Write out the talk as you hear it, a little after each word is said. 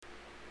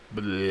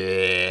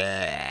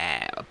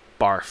Bleh.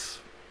 Barf.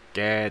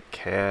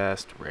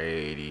 Gadcast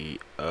Radio.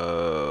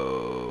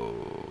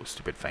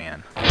 Stupid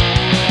fan. Well,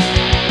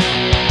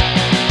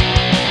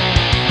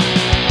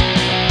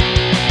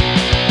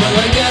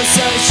 I guess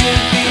I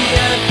should be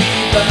happy,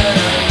 but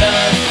I'm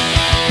not.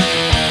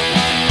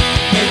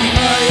 Maybe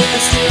my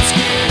head's still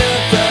screwed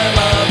up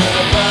from all the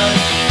fun.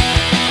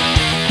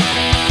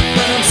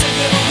 But I'm sick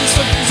of all these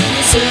fuckers in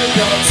the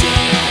circle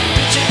team,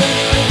 bitching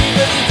about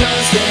everybody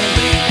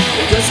constantly,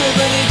 because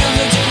nobody comes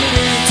up to the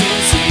room to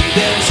see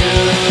their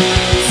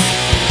shows.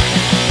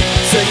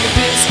 So you're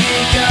pissed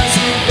because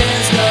your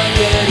band's not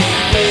getting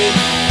played,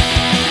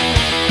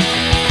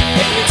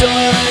 and you're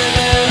touring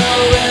metal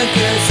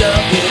records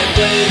don't get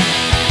played.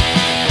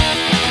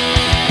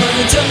 Well,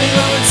 then tell me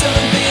why would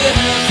someone pay a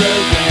half a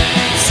grand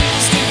to see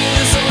the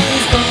stupidest someone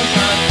who's punk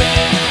rock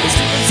band? The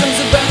stupid songs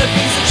about a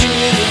piece of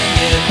chewing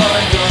get my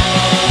gone.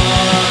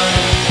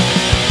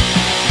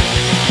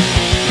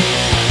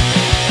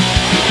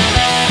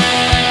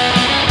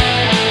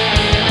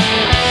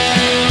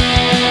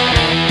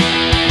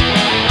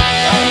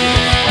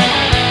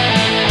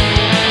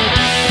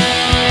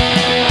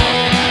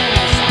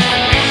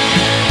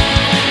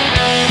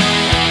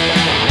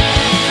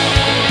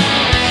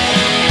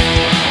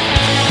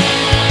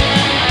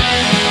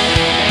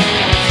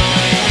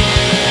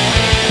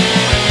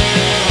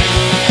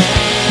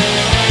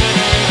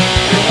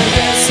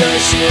 I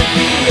should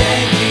be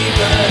angry,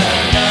 but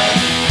I'm not,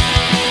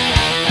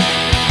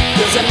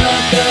 'cause I'm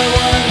not the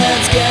one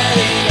that's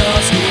getting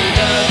all screwed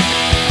up.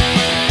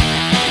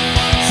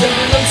 So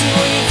belong to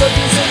all you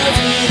fuckers and our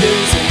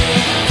leaders, and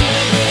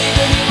feeling pretty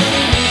good, you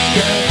wanna be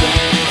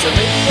complaining. So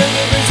maybe I'll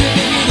get rid of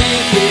baby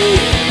naked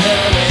in the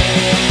rain.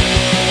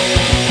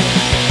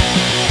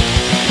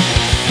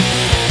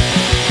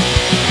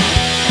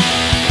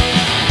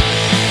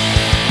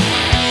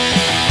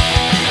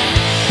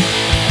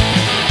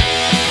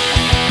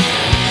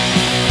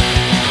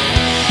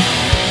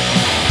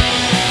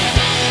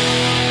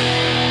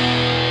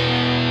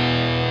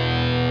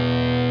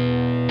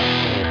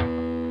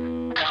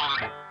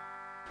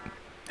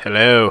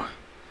 Hello.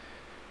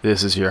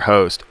 This is your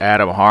host,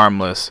 Adam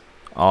Harmless,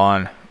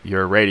 on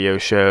your radio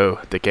show,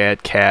 the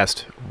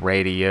Gadcast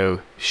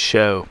Radio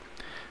Show.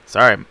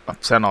 Sorry, I'm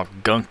sounding all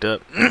gunked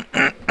up.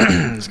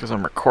 It's because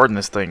I'm recording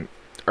this thing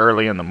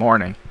early in the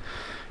morning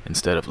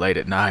instead of late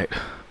at night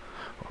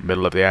or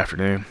middle of the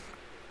afternoon,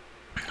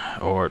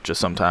 or just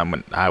sometime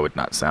when I would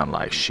not sound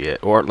like shit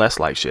or less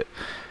like shit.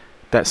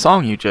 That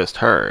song you just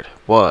heard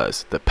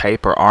was The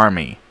Paper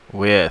Army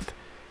with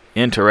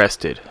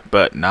Interested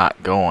But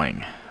Not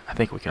Going. I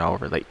think we can all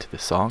relate to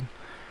this song.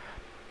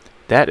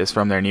 That is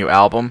from their new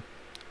album,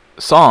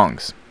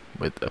 Songs,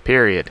 with a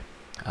period.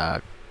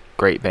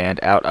 Great band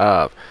out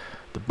of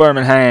the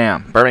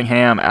Birmingham,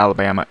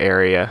 Alabama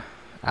area.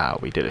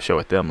 We did a show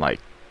with them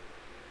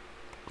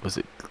was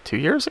it 2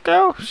 years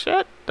ago?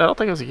 Shit, I don't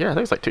think it was a year. I think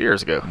it was like 2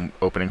 years ago,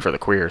 opening for the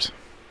Queers.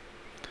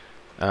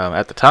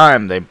 At the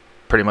time, they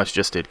pretty much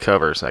just did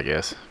covers, I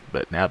guess.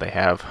 But now they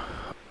have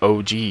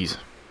OGs,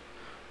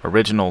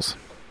 originals.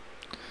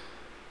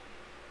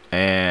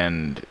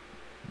 And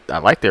I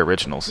like the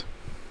originals.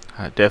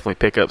 I definitely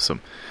pick up some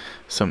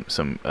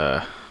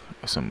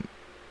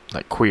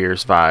like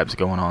Queers vibes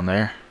going on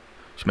there,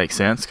 which makes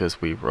sense because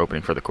we were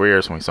opening for the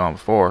Queers when we saw them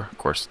before. Of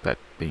course, that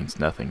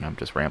means nothing. I'm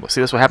just rambling. See,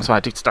 that's what happens when I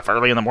do stuff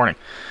early in the morning.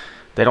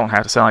 They don't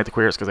have to sound like the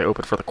Queers because they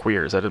opened for the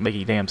Queers. That doesn't make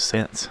any damn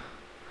sense.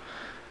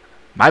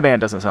 My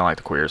band doesn't sound like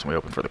the Queers when we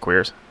open for the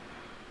Queers.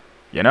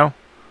 You know?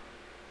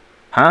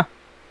 Huh?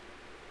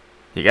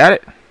 You got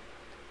it?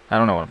 I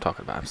don't know what I'm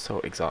talking about. I'm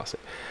so exhausted.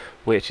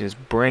 Which is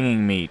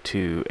bringing me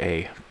to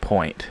a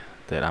point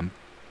that I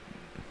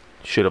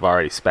should have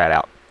already spat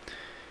out.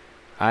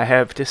 I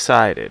have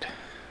decided,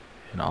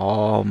 in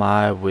all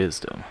my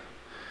wisdom,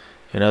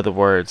 in other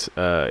words,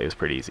 it was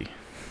pretty easy,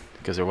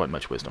 because there wasn't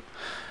much wisdom,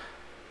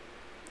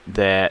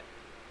 that,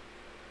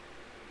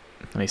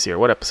 let me see here,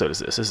 what episode is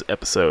this? This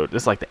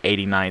is like the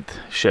 89th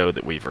show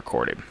that we've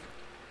recorded.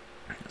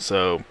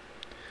 So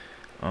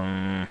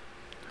that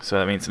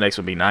means the next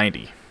one will be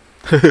 90.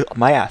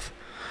 Math.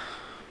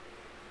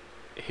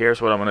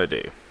 Here's what I'm going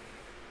to do.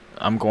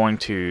 I'm going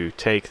to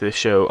take this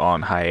show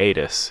on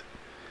hiatus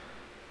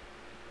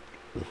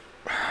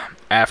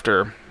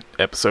after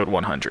episode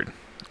 100.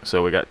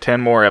 So we got 10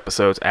 more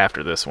episodes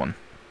after this one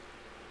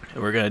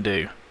that we're going to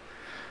do.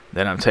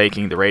 Then I'm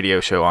taking the radio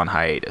show on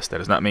hiatus. That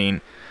does not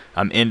mean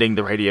I'm ending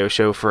the radio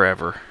show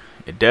forever.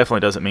 It definitely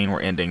doesn't mean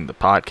we're ending the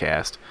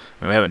podcast.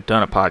 I mean, we haven't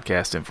done a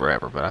podcast in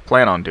forever, but I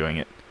plan on doing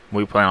it.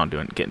 We plan on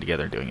getting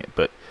together and doing it.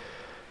 But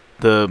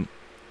the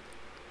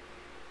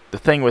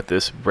thing with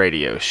this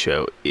radio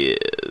show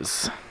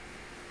is,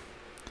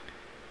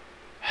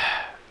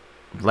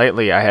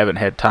 lately I haven't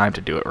had time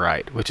to do it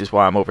right, which is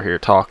why I'm over here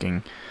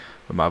talking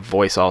with my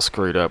voice all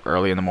screwed up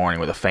early in the morning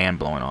with a fan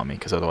blowing on me,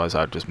 because otherwise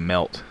I'd just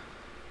melt.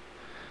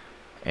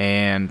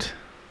 And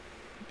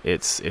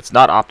it's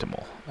not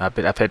optimal. I've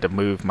had to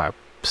move my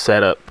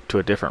setup to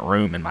a different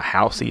room in my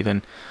house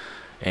even,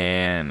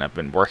 and I've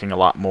been working a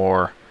lot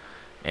more,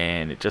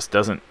 and it just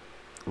doesn't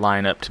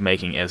line up to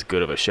making as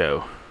good of a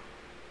show.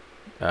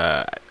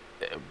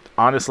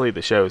 Honestly,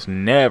 the show's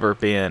never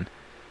been,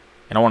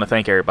 and I want to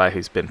thank everybody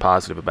who's been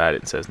positive about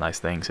it and says nice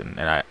things, and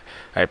I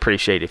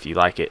appreciate if you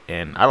like it,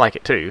 and I like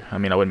it too. I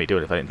mean, I wouldn't be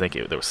doing it if I didn't think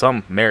there was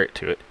some merit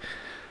to it.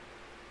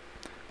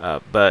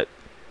 But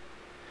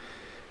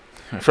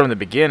from the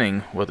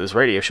beginning, what this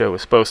radio show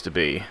was supposed to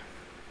be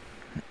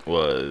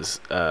was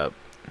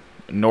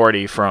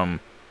Nordy from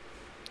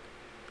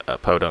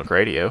Podunk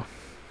Radio.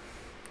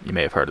 You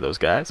may have heard of those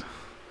guys.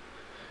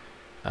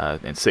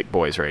 And Sick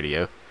Boys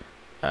Radio.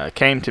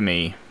 Came to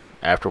me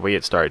after we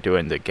had started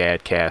doing the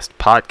Gadcast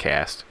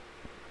podcast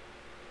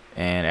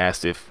and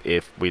asked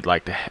if we'd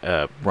like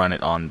to run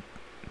it on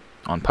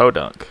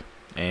Podunk.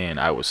 And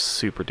I was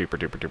super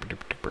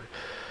duper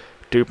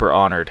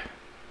honored.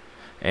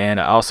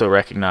 And I also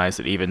recognized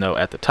that even though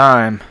at the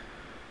time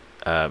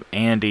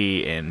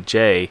Andy and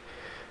Jay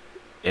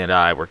and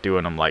I were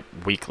doing them like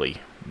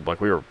weekly,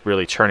 like we were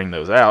really churning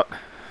those out,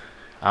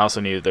 I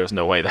also knew there was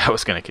no way that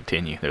was going to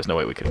continue. There's no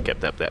way we could have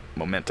kept up that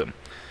momentum.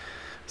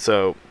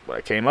 So what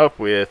I came up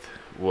with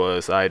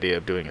was the idea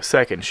of doing a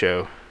second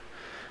show,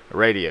 a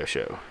radio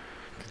show.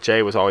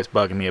 Jay was always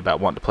bugging me about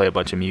wanting to play a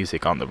bunch of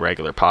music on the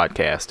regular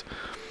podcast,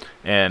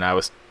 and I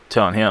was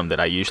telling him that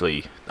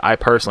I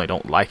personally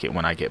don't like it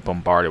when I get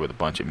bombarded with a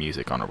bunch of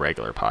music on a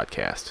regular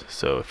podcast.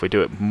 So if we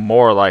do it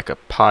more like a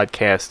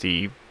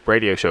podcasty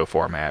radio show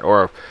format,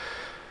 or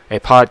a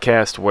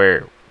podcast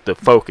where the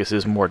focus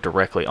is more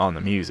directly on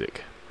the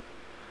music,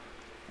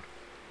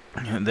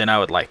 then I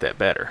would like that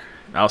better.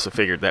 I also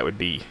figured that would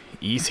be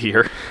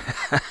easier.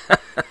 I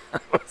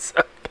was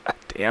so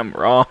goddamn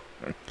wrong.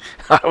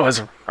 I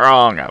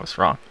was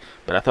wrong.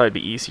 But I thought it'd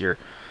be easier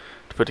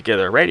to put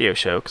together a radio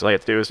show, because all you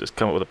have to do is just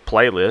come up with a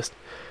playlist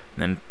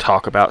and then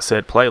talk about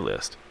said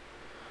playlist.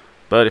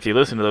 But if you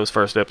listen to those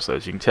first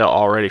episodes, you can tell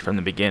already from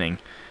the beginning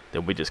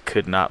that we just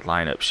could not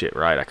line up shit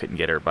right. I couldn't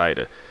get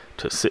everybody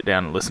to sit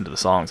down and listen to the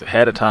songs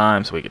ahead of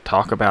time so we could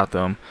talk about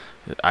them.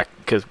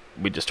 Because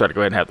we just tried to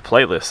go ahead and have the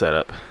playlist set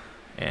up,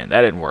 and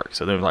that didn't work.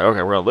 So then we were like,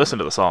 okay, we're going to listen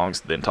to the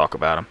songs, then talk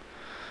about them.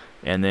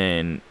 And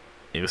then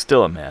it was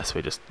still a mess.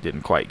 We just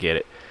didn't quite get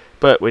it.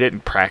 But we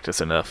didn't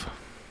practice enough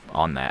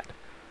on that.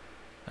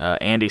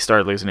 Andy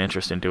started losing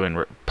interest in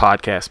doing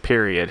podcasts,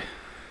 period.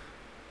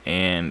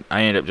 And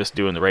I ended up just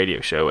doing the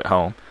radio show at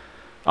home.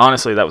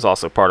 Honestly, that was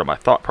also part of my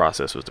thought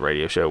process was the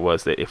radio show,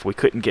 was that if we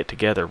couldn't get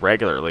together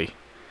regularly,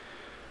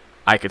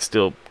 I could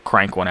still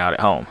crank one out at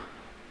home.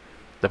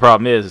 The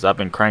problem is I've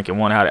been cranking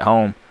one out at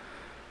home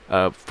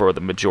for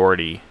the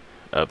majority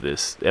of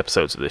this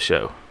episodes of the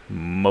show.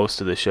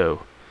 Most of the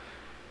show,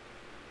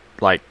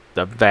 like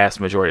the vast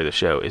majority of the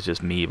show, is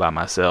just me by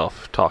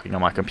myself talking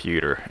on my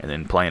computer and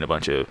then playing a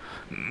bunch of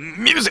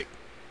music.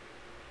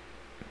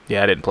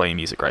 Yeah, I didn't play any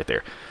music right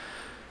there.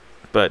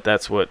 But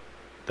that's what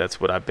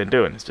I've been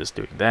doing, is just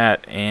doing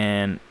that.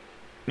 And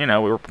we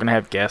were going to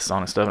have guests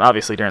on and stuff. And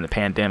obviously during the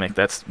pandemic,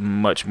 that's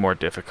much more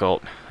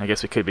difficult. I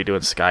guess we could be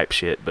doing Skype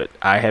shit, but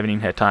I haven't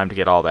even had time to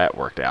get all that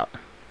worked out,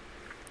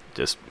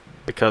 just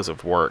because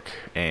of work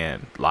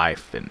and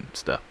life and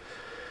stuff.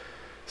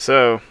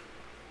 So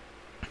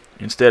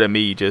instead of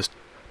me just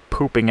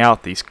pooping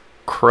out these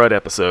crud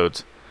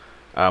episodes,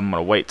 I'm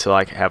going to wait till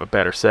I have a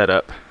better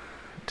setup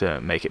to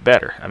make it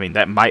better. I mean,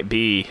 that might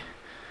be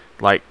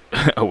like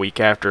a week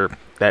after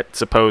that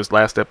supposed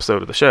last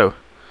episode of the show.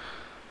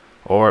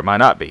 Or it might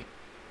not be.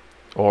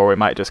 Or we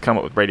might just come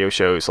up with radio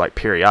shows like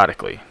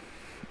periodically.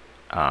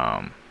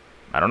 I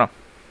don't know.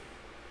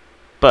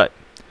 But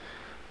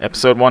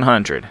episode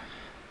 100.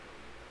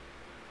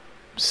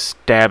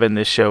 Stabbing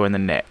this show in the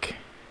neck.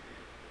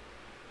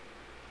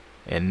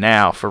 And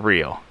now, for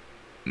real.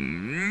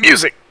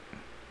 Music!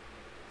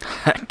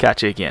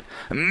 Got you again.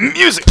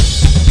 Music!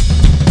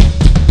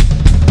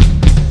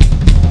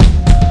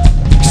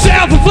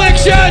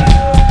 Self-affliction!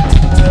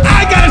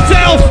 I got a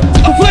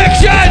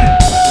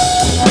self-affliction!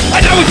 I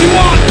know what you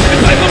want,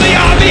 it's faithfully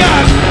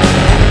obvious.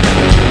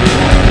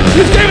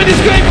 You're screaming this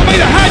scream for me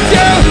to hurt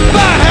you,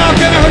 but how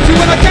can I hurt you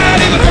when I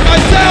can't even hurt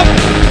myself?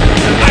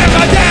 I am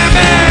not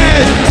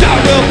damaged, it's not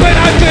real pain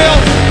I feel.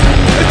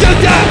 It's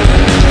just a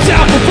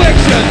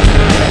self-affliction.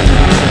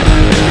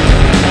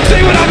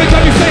 See what I'm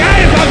becoming, you say,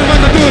 hey, it's not going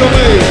to do to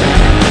me.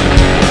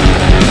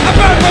 I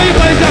burn for you,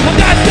 blaze up from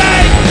that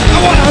day. I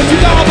want to hurt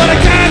you all, but I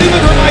can't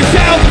even hurt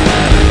myself.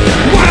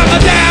 Why am I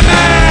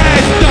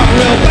damaged? It's not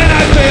real pain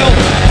I feel.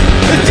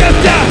 It's just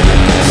a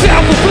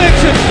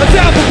self-affliction, it's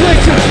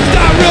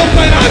not real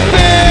pain I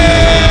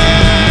feel.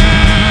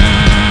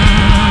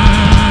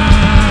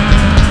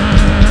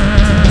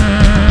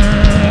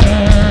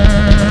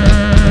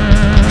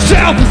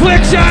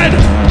 Self-affliction!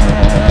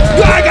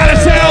 I got a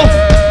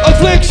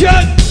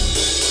self-affliction!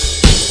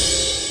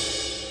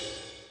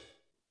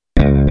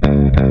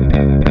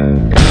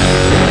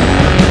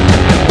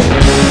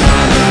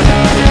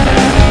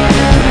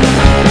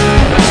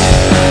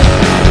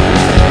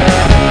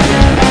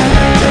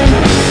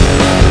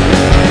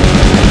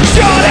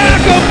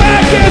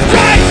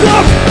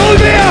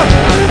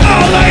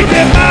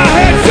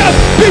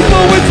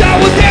 People wish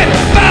I was dead.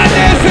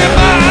 Madness in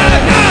my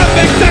eyes. I'm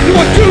exactly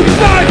what you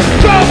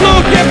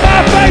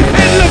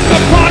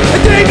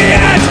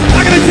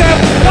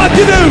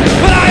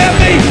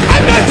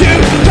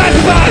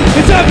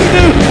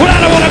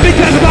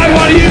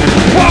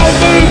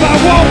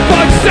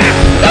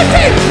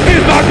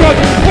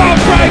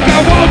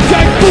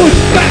push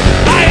back,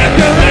 I am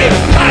your aim.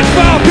 I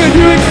smile, could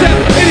you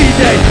accept any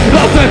day?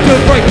 I'll set to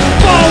break,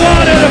 fall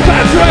on in a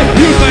fast race.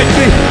 You make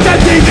me the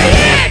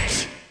deviant.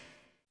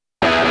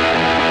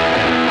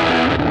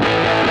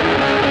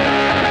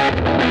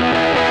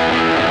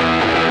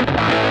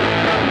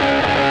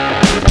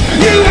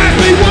 You ask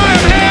me why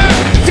I'm here,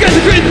 scared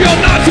to creep, you're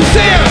not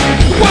sincere.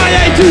 Why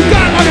ain't you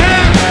got my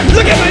hair?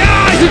 Look at my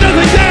eyes, there's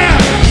nothing there.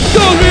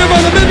 Don't remember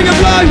the living of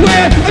life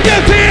where I'm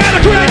guilty and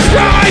a great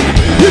strife.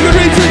 You can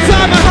reach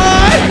inside my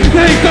heart,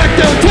 in fact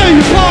they'll tear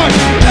you apart.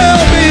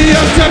 Help me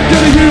accept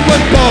the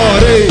human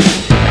body.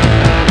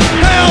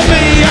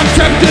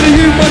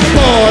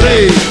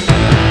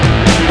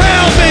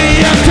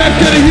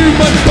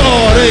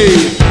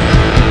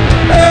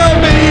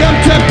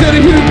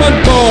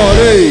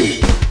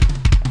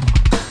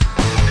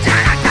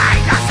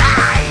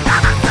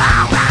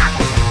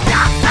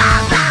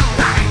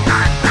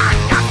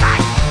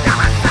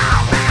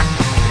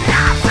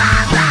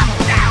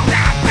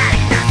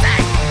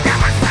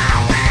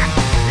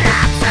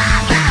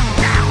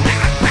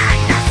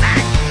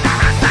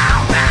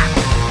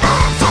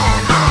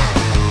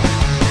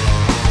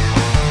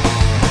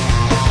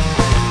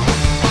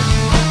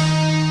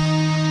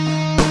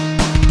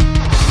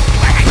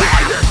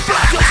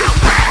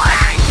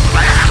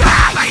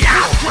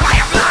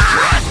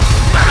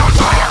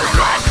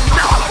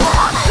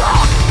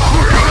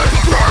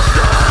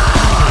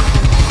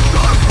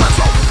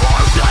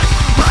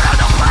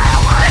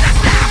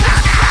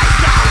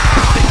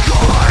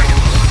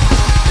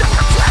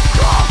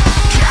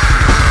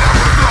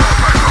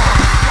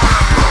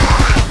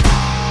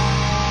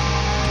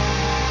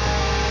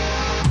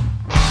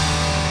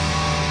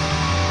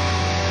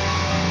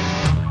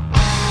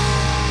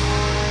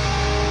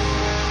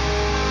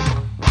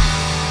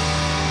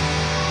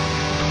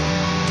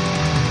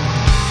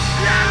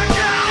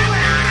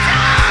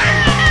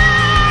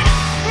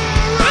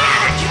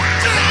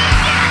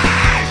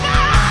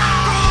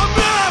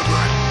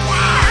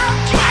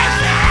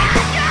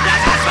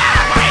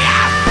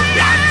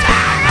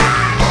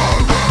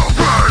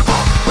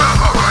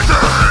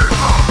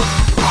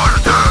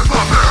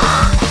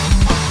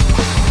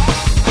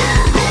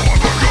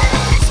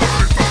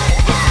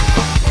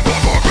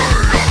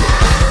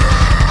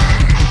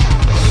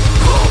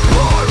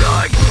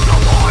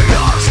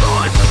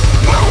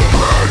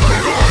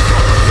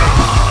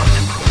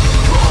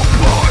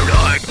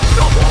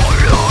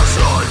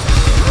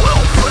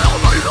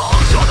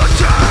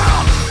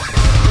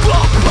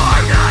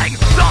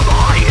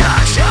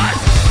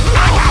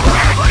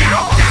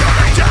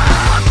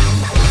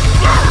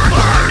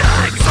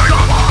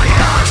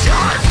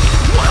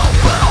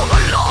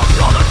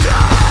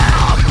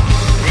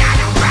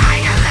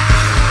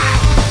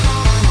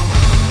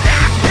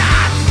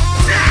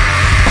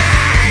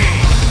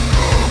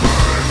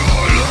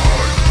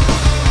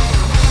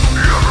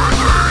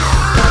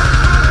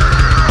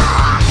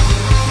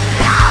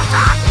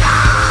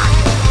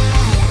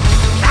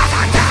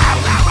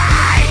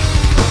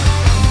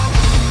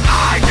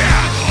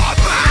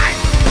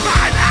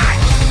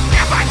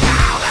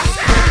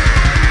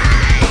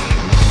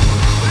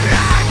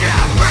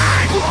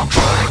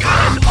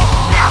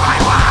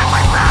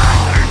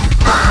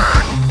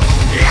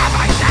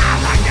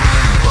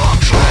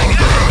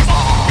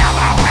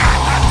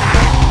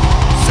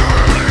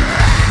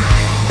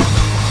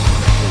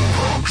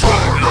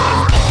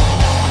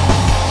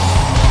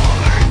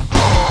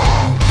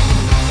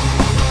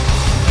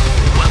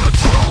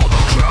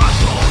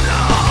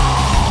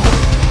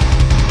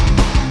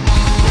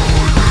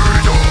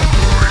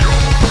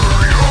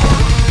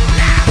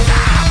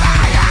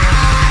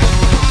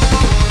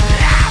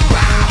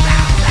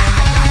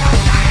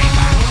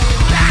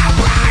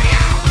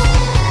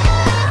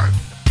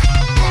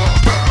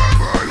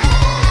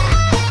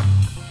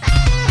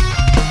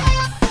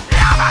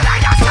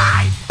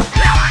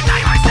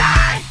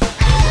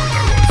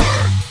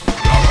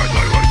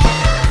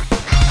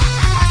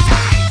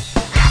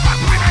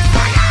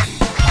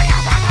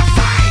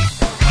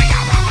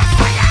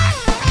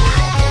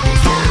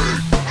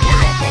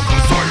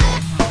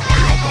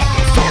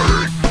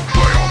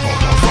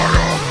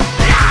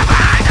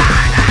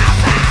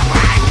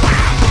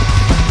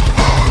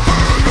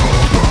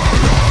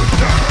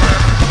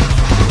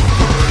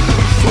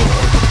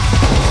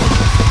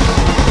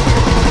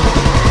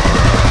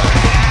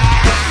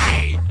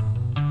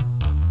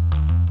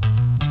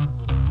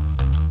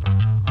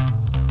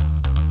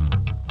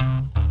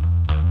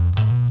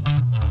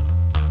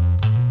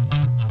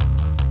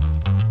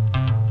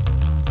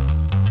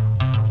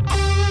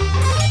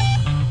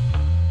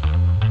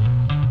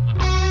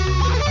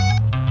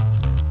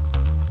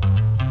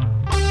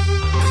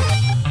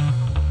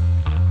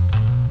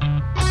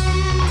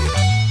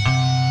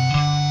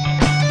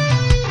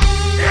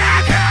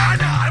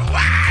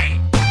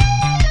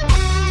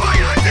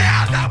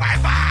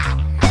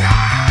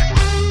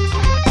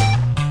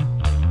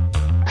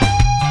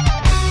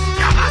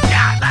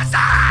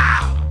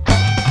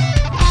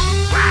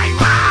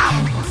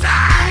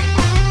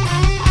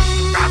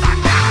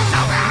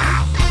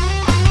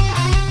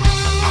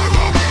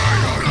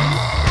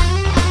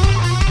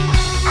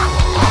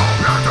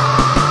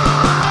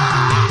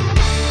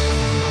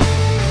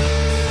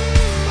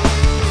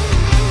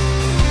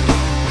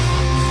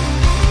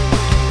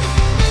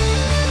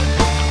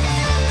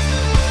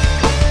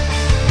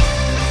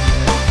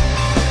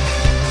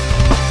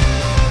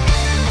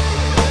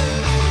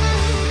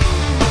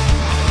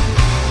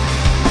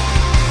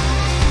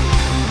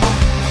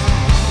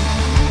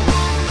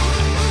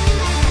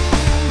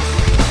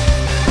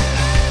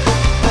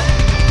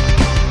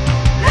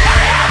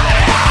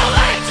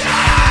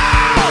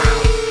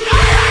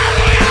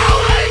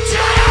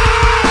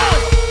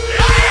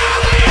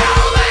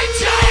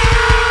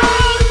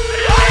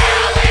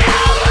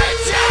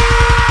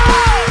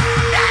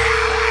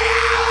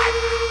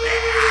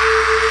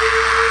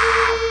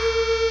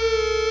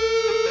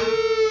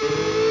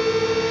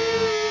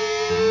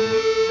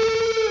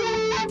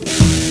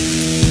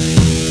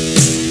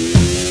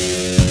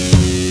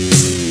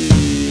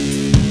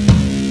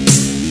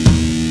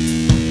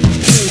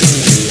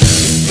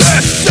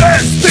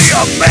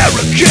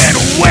 American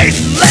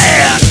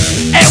wasteland,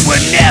 and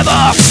we're never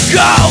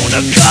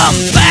gonna come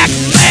back,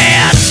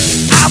 man.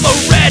 I'm a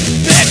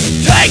redneck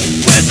tank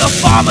with a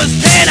farmer's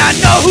tan. I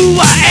know who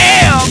I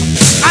am,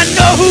 I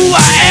know who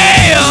I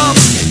am.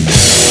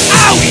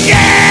 Oh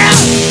yeah,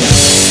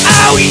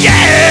 oh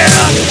yeah.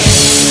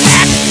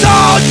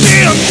 Hacksaw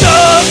Jim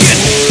Duggan,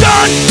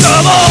 stunt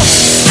double.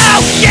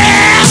 Oh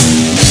yeah,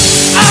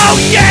 oh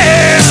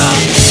yeah.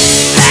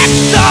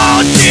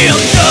 Hacksaw Jim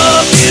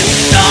Duggan,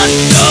 stunt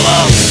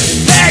double.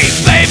 Hey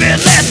baby,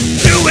 let's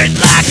do it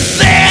like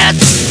this.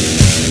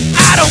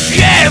 I don't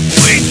care if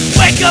we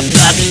wake up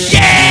the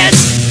kids.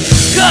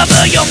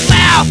 Cover your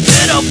mouth,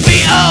 it'll be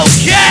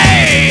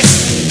okay.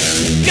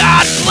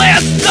 God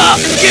bless the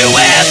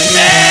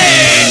USA.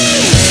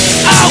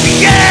 Oh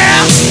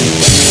yeah,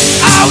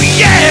 oh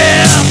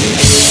yeah.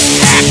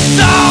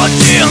 Hacksaw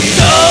Jim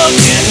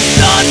Duggan,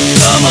 stunt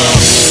double.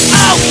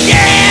 Oh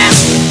yeah,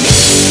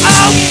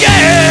 oh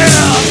yeah.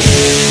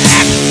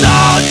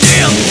 Hacksaw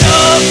Jim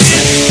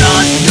Duggan,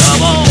 stunt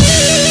double.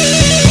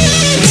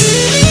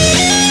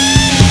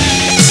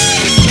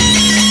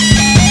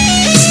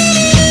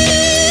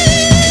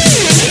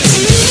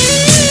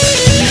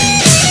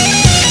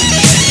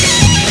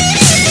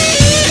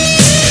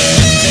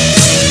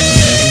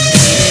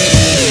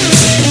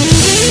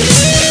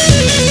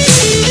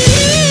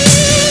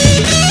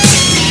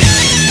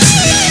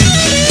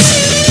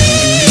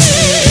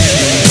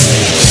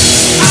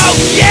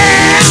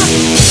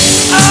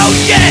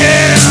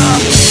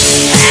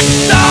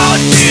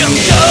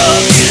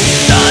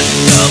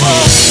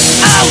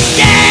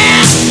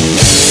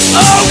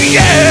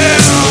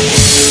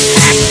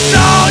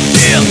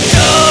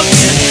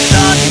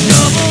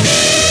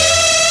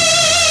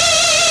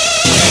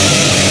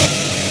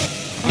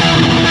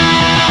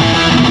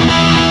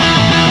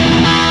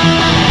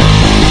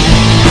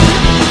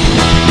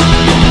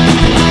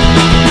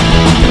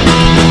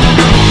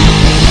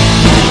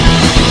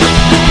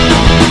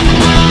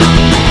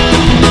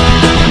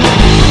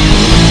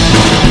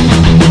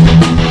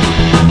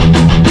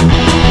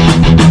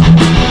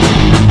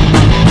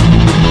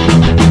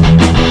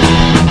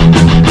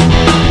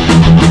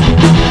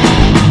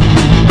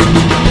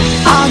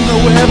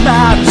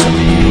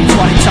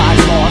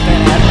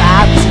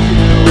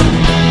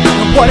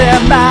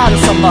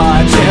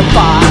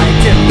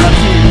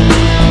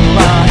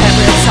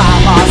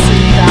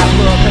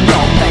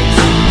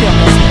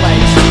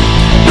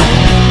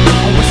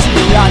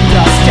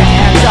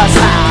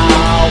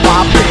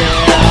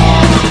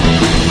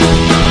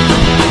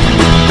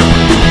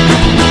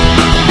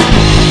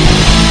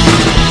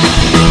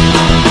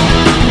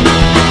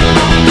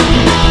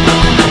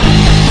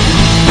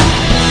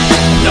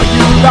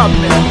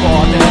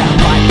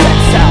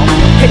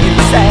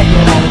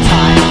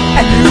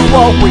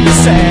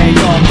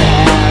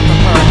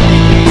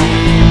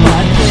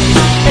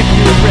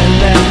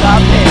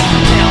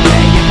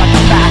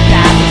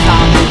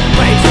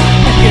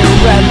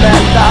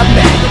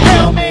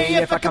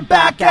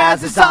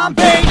 As a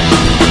zombie.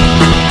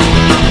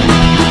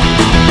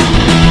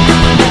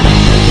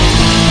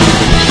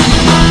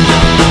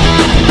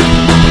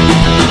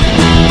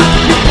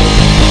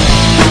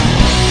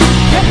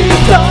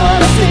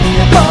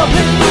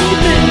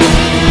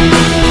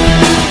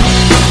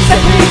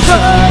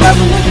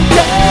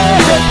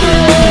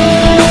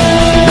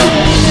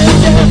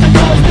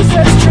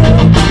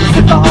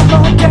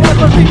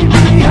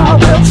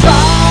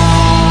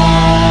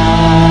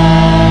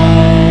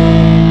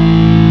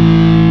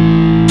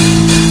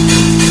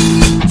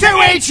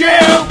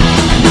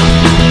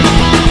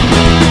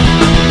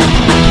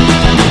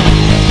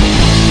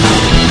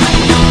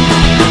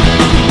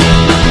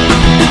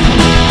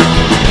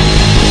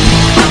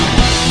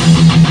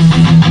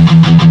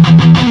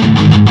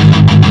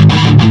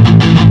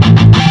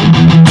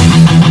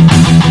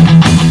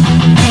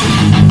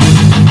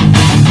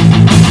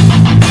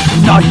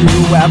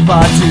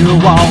 ever do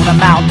won't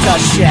amount to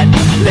shit.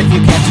 If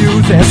you can't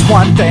do this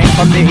one thing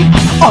for me,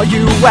 all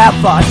you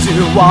ever do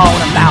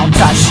won't amount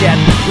to shit.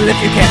 If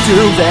you can't do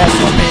this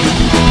for me.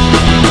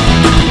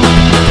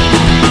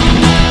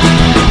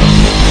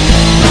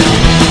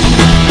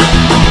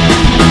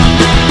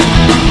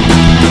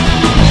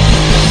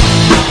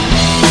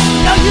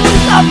 Now you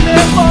love me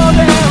more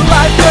than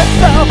life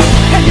itself,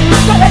 and you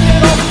say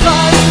it all the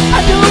time,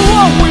 and you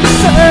always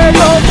say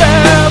you'll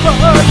never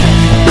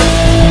leave.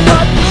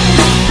 But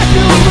if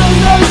you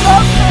really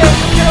love me,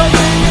 kill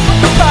me with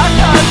the back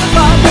as a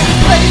zombie.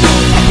 Please,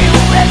 if you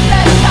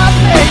really love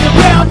me,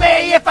 kill me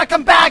if I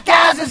come back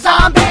as a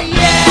zombie,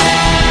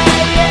 yeah.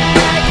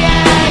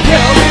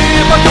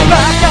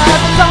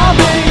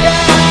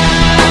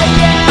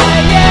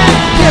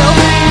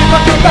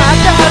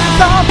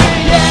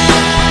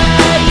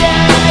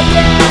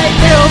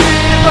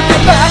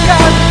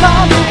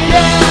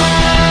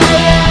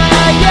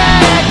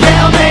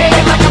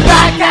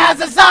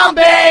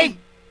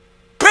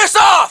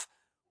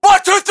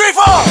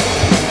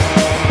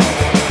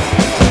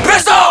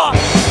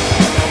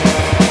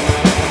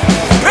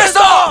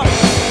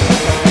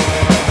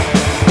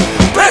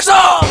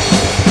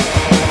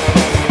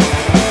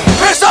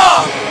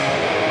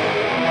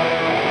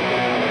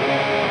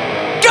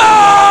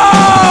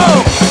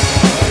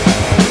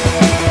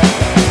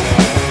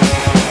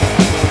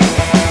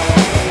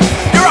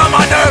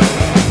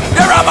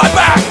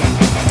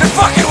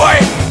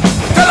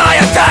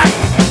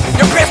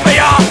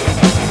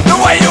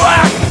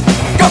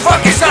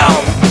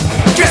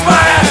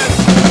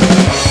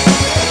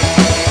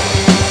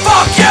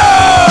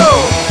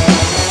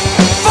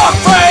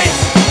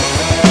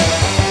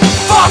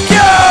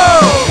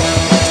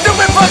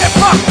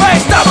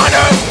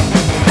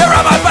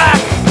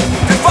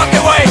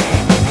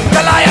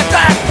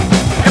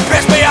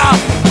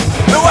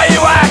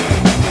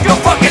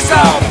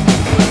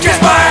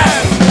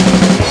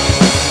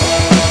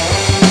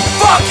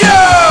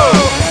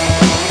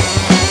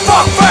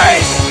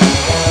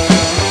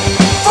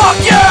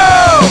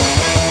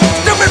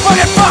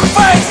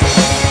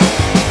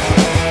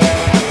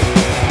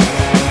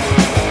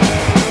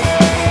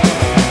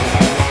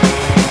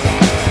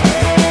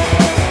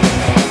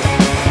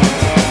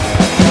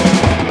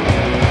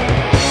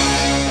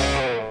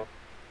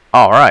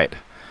 Alright,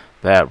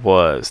 that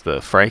was the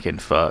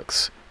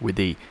Frankenfucks with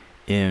the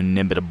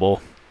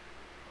inimitable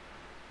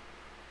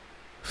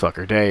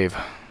Fucker Dave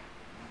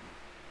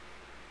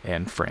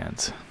and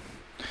friends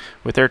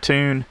with their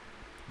tune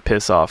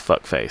Piss Off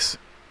Fuckface.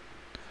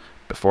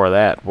 Before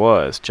that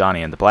was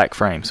Johnny and the Black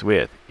Frames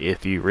with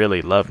If You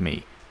Really Love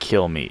Me,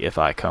 Kill Me If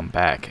I Come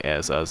Back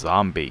as a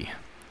Zombie.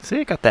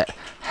 See, it got that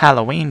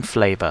Halloween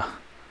flavor.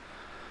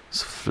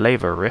 It's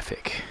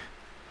flavorific.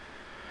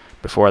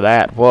 Before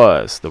that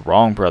was the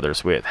Wrong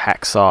Brothers with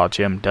Hacksaw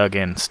Jim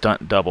Duggan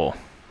Stunt Double.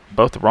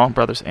 Both the Wrong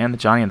Brothers and the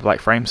Johnny and the Black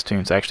Frames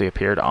tunes actually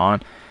appeared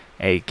on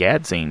a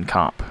Gadzine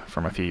comp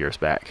from a few years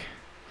back.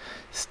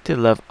 Still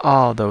love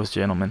all those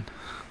gentlemen.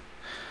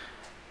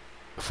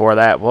 Before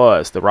that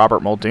was the Robert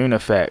Muldoon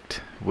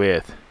Effect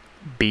with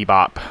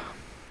Bebop.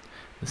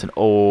 It's an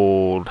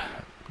old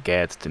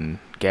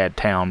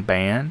Gadtown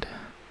band.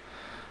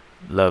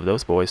 Love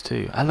those boys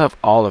too. I love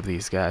all of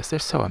these guys. They're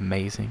so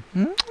amazing.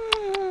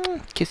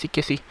 Kissy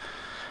kissy.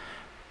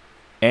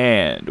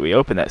 And we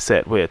open that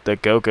set with the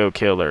Go-Go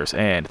Killers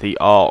and the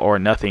All or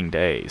Nothing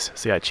Days.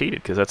 See, I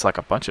cheated because that's like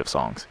a bunch of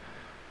songs.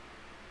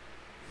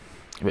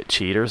 But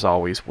cheaters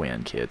always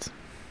win, kids.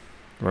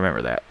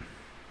 Remember that.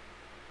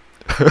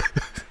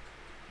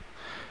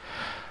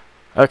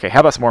 Okay, how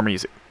about some more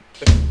music?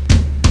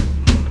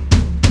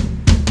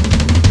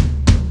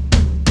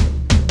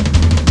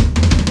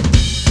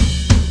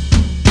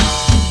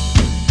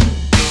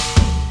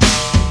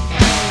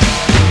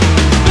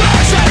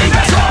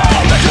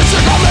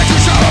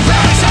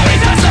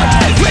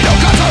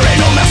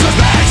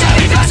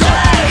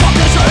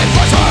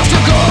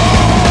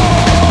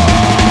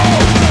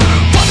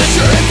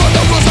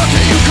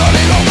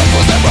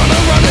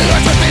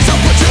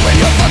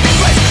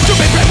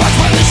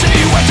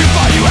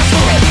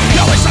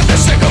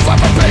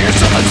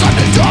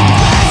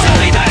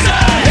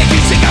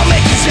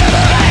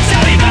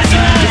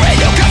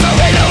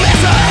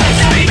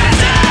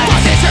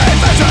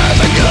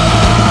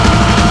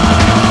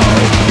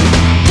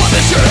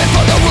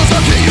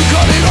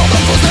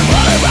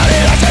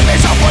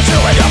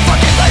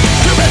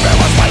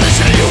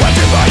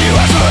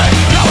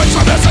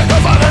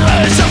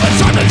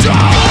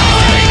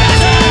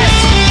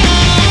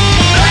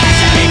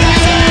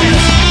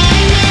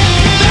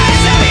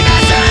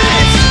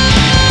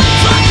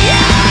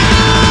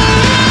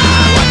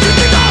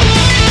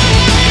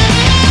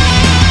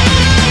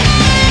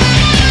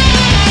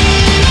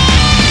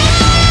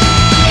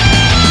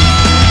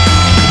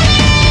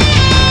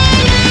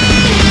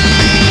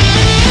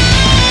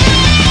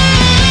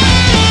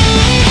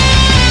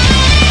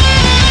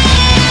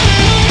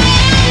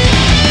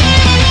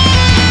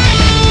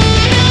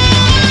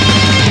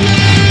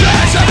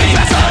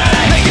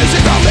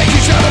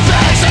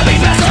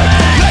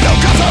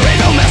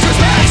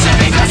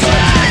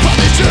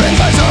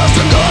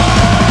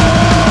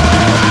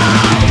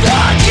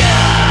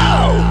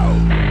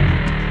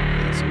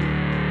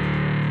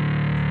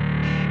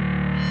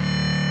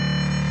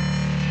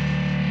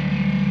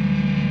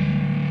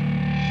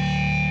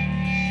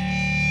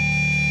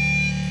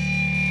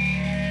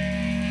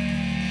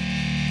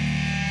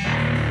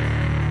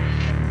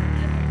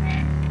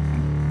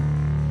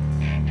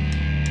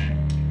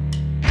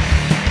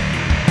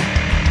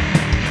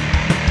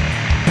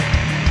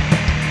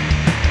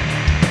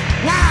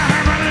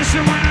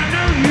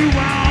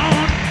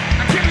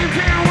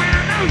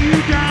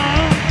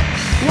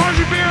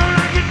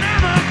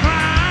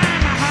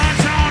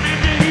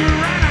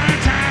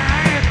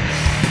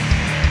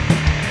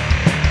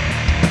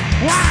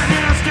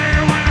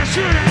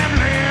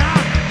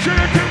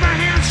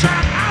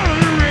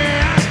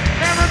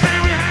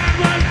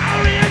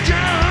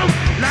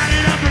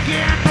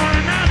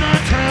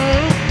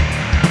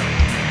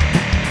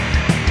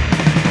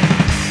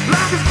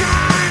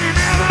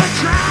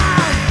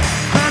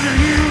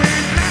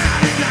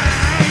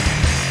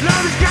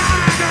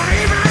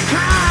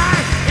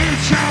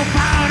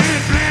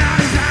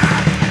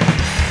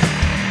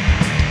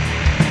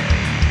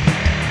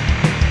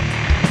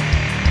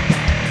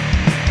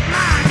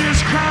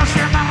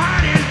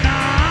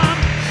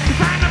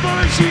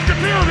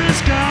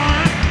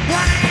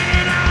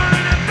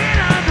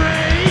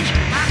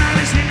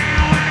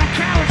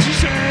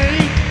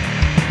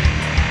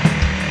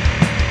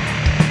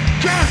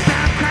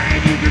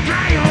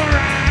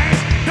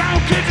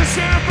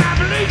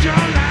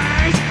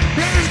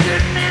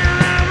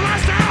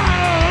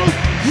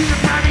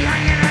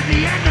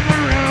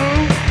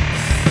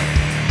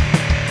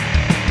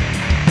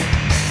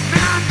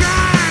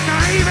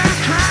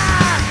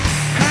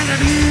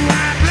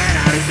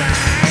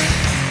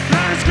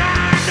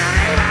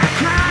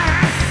 Cry.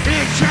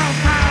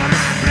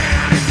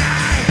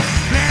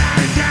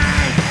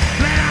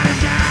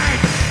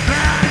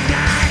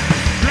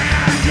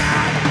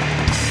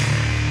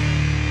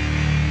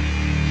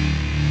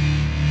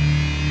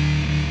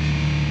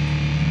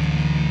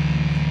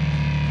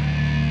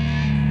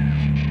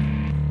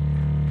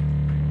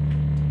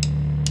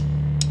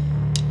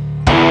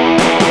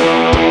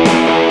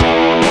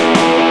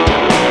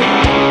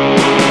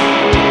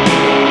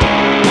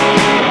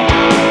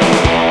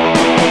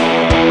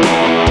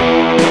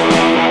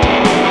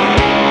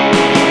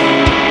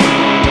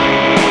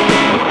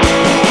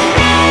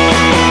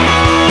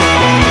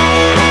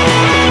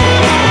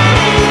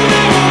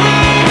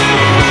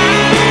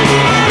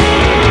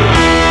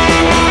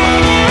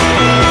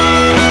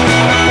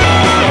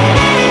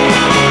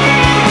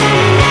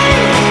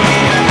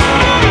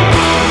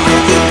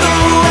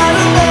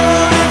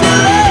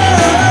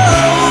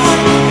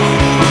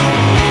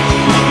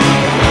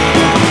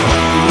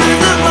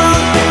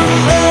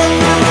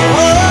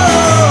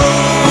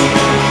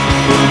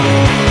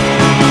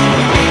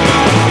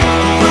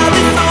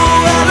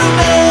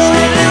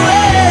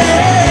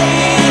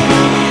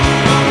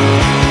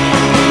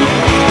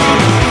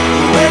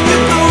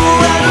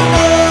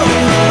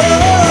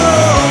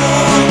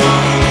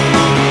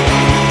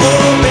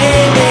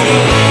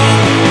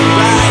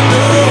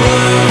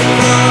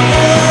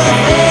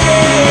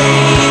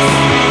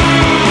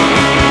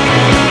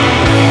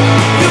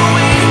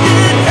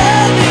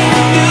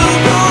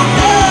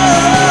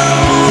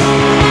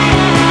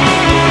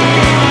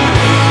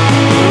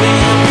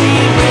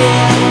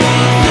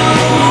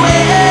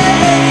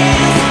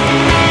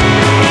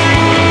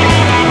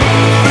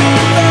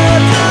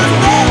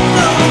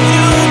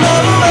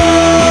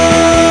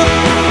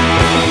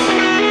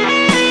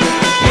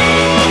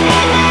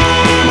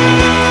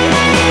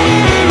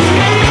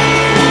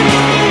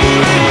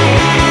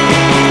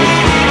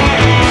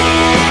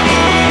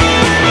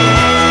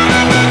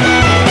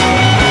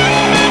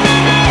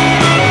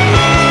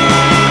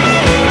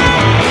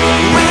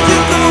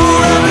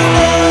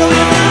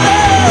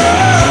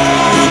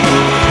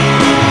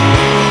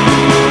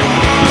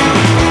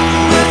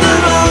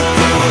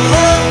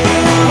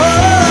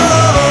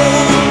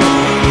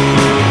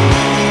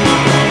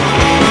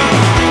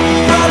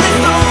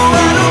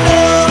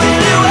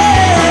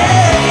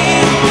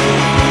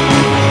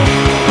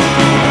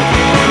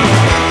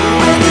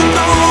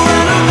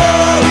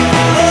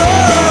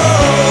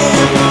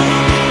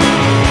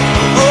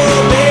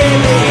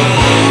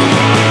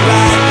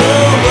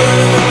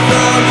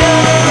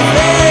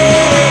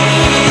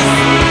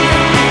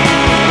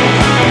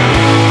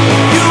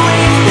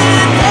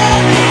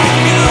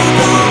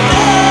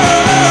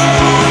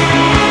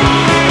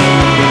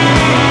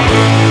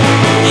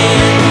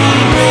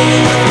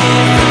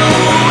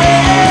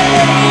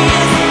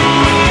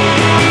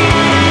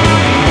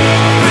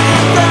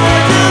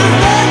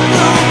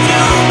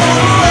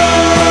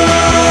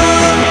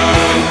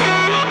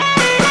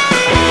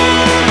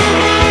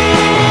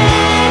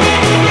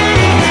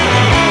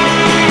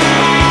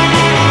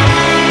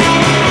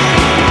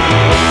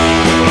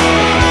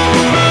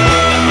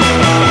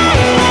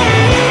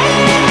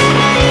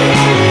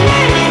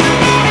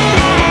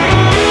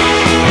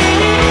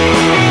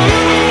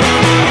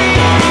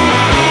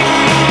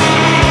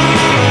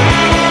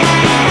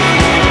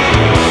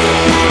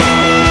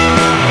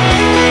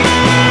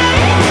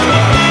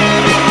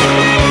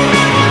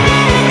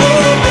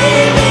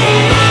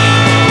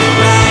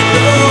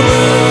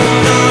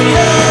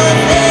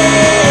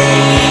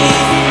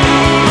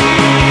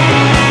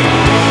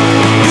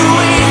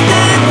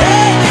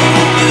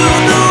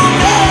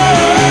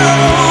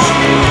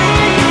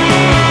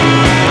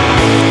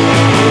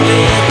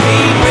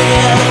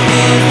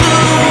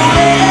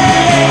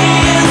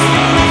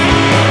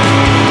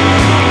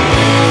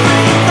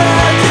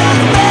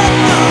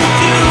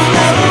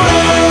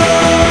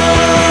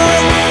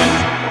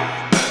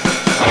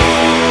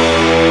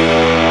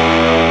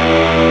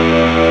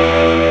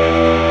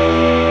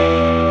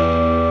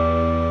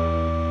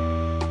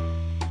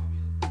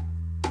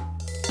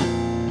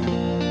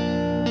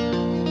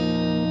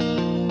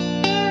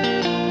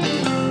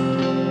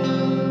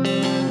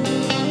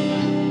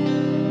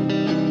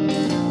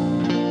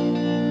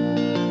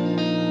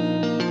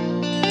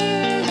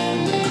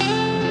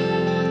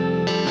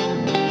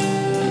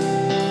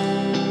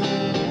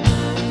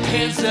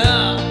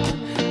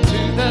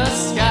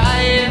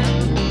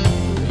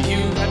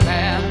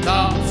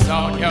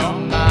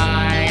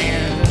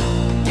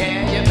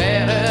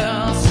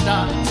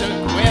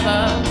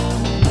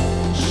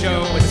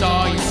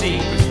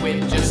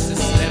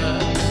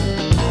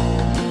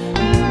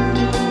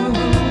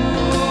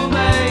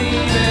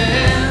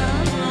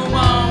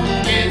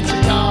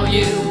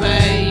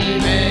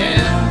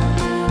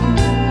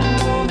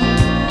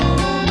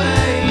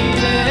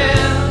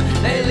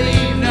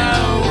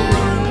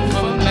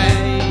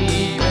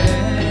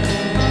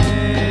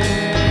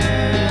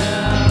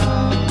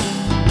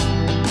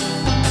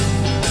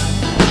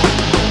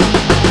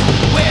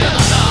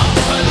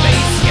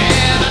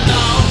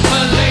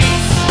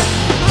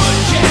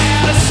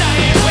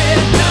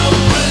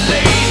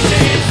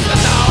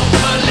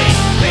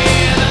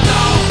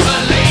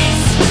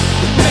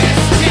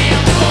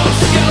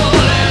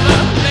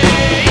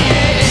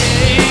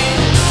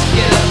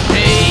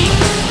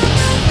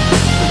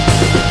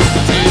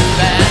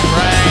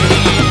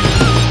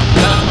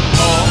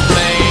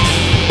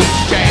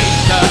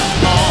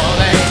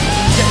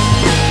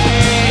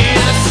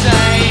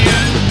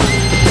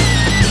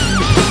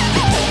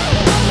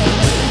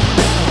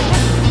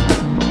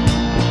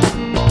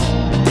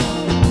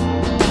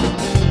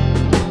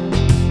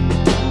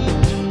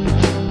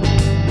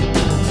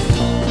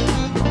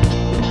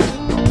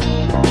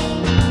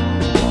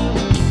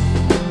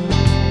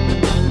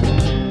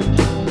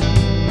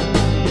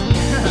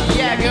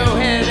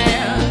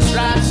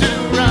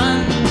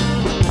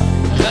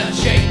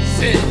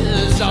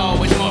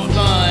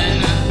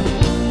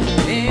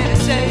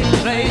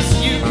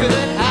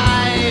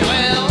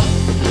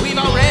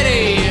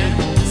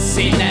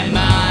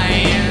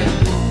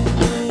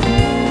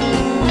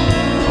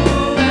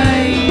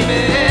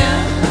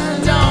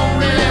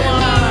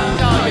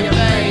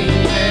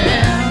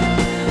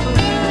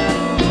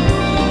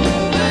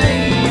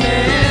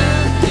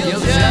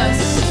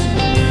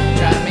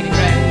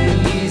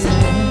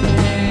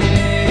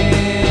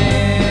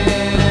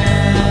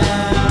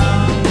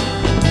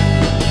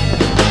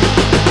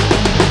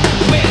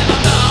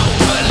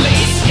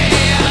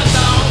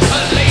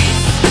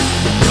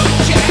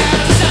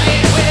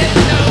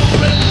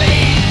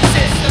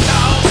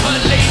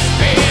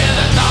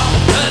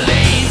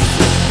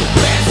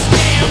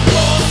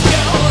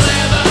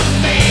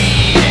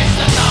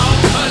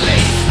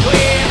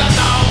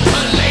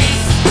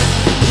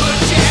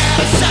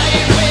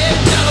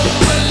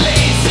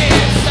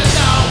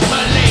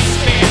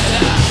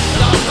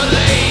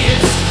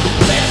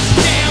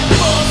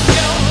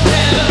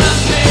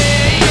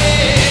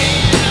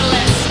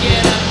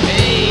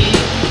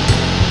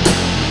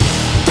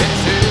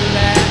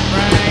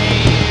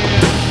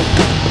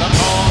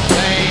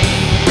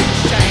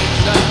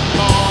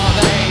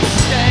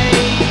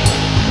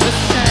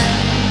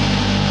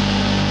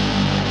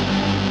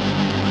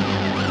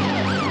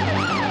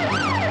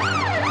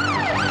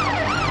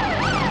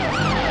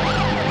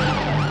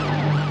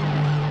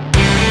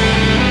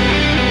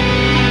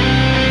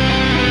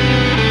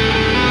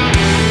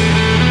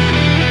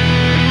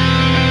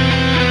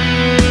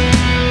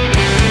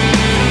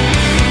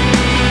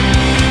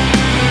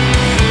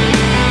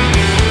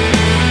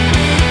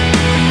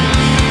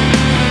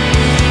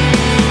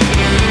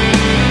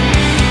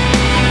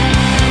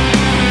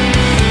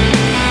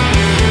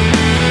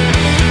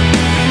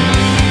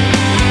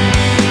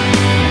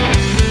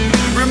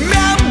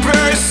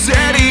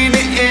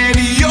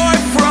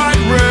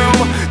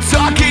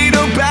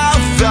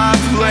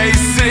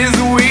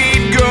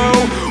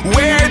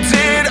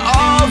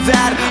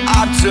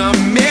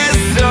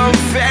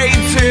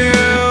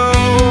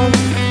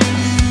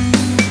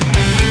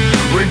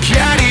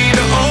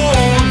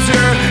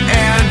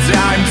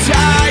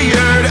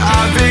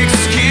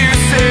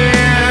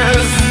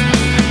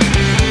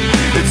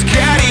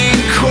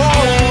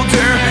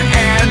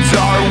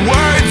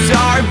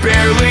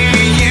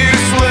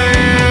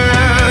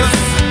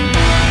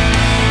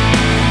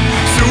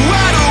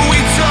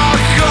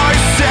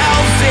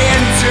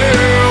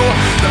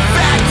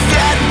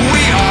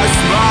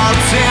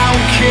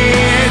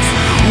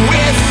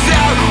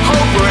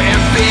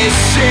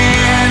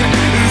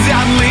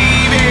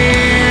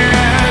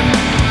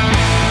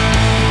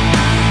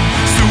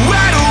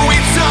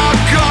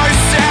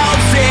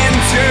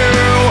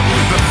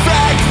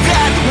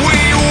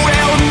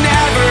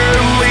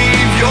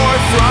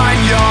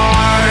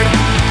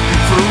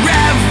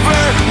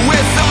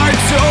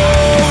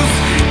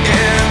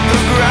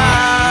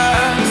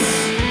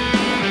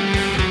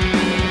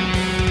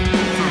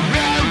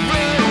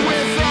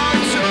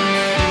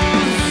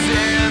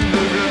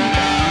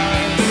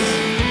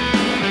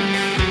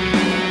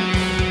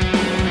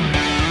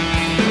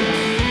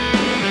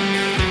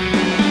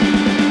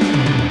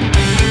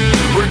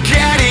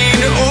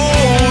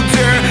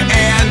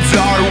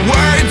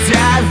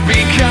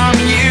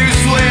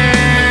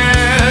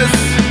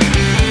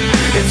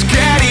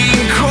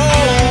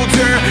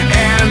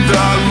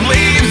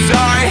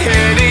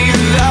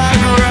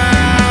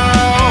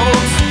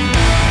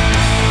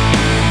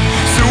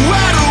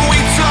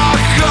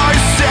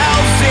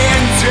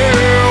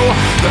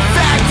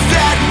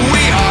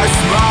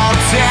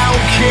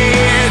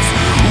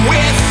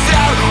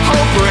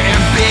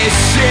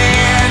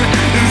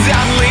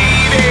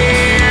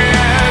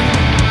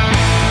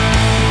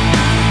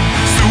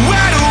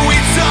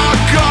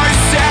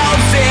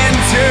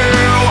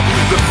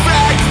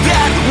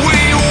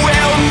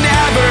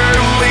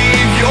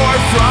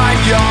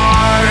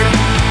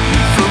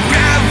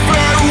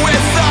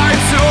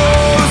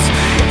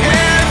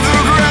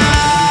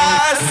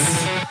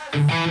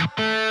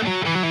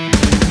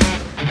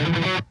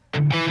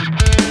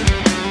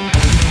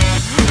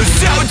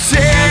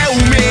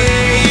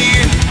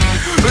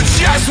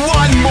 just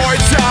one more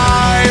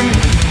time.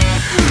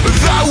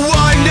 The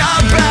one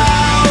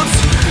about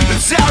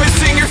how to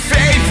sing your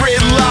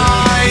favorite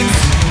lines.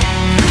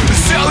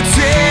 So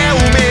tell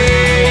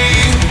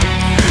me,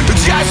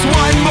 just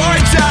one more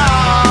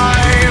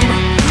time.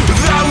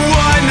 The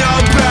one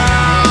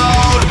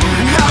about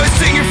how to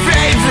sing your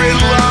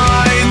favorite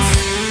lines.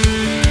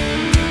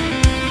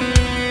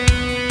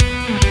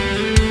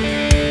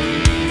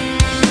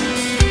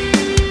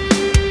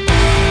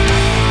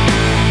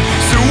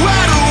 So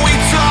why do we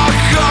talk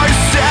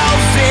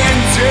ourselves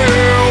into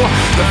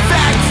the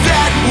fact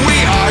that we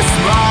are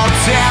small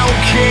town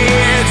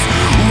kids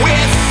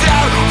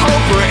without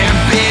hope or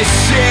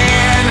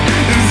ambition?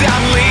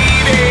 I'm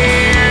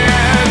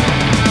leaving.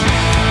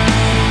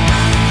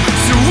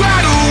 So why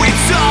do we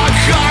talk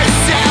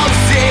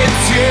ourselves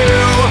into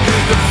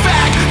the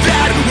fact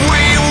that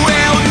we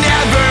will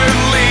never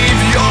leave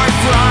your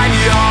front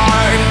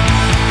yard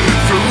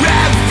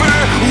forever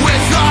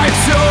with our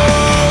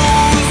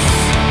toes?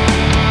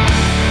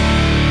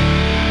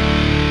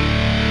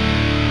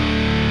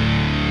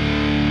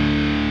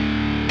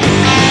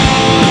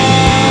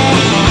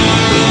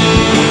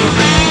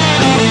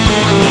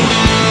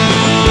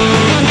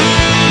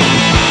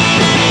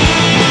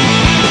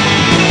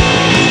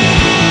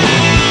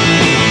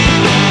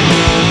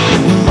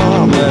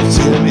 Mom left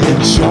him in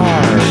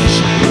charge.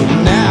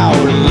 Now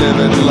we're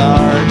living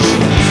large,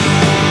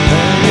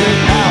 hanging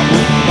out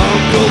with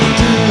Uncle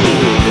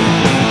Dude,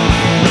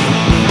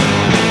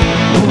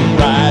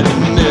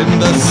 riding in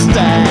the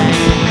Stang,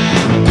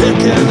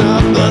 picking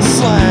up the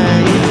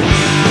slang,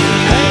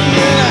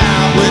 hanging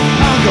out with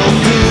Uncle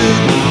Dude.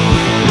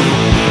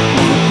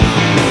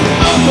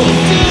 Uncle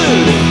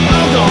Dude,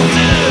 Uncle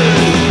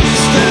Dude,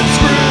 still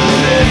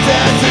screwed and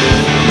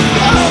tattooed.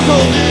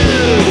 Uncle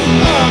Dude,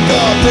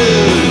 Uncle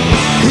Dude,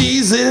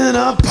 he's in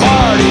a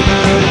party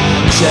mood.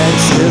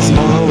 Checks his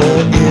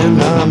mullet in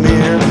the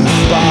mirror,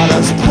 bought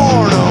us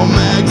porno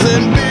mags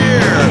and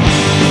beer,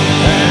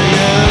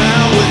 hanging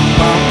out with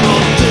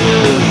Uncle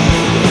Dude.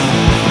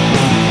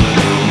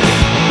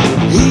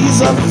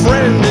 He's a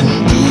friend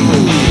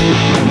indeed.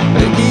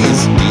 Think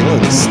he's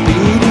dealing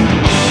speed,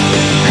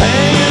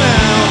 hanging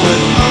out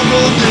with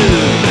Uncle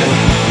Dude.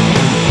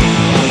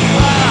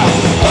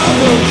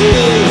 Uncle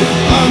Dude,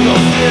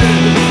 Uncle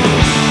Dude,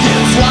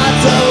 gives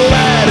lots of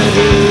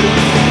latitude.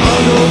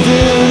 Uncle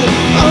Dude,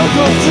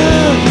 Uncle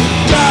Dude,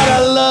 gotta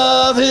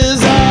love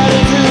his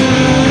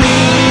attitude.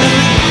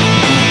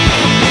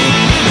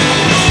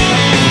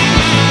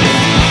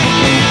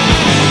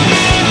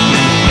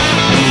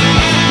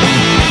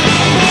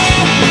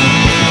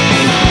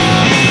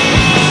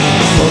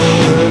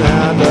 Pulling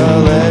out the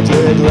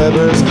electric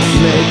livers,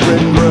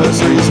 making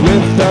groceries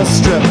with the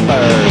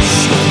strippers,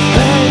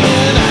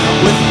 hanging out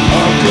with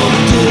Uncle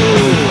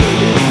Dude.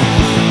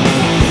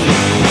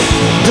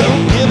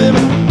 Don't give him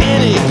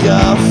any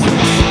guff.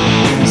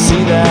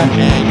 See that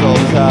ankle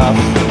cuff?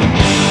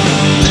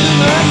 Do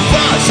not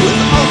fuss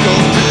with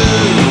Uncle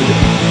Dude.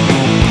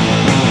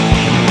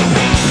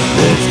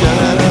 It's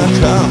kinda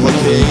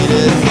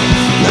complicated.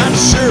 Not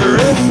sure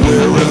if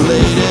we're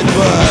related,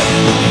 but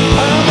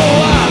I'm a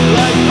lot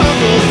like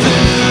Uncle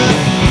Dude.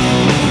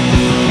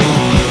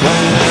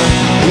 Well,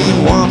 he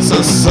wants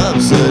a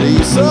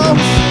subsidy, so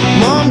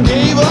Mom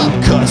gave up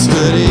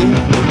custody.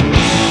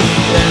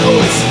 And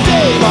would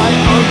stay by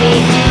Uncle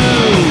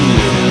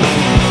Dude.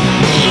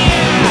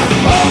 Yeah,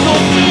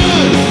 Uncle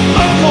Dude,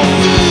 Uncle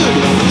Dude,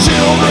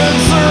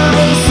 children's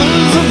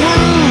services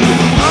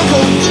approved.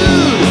 Uncle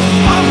Dude,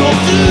 Uncle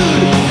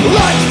Dude,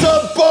 likes to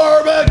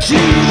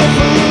barbecue the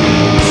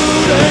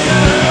food.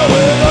 Hanging out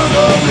with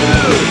Uncle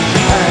Dude,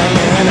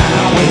 hanging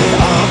out with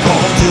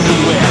Uncle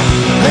Dude. We're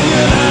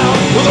hanging out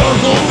with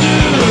Uncle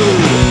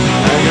Dude,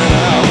 hanging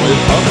out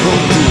with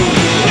Uncle Dude.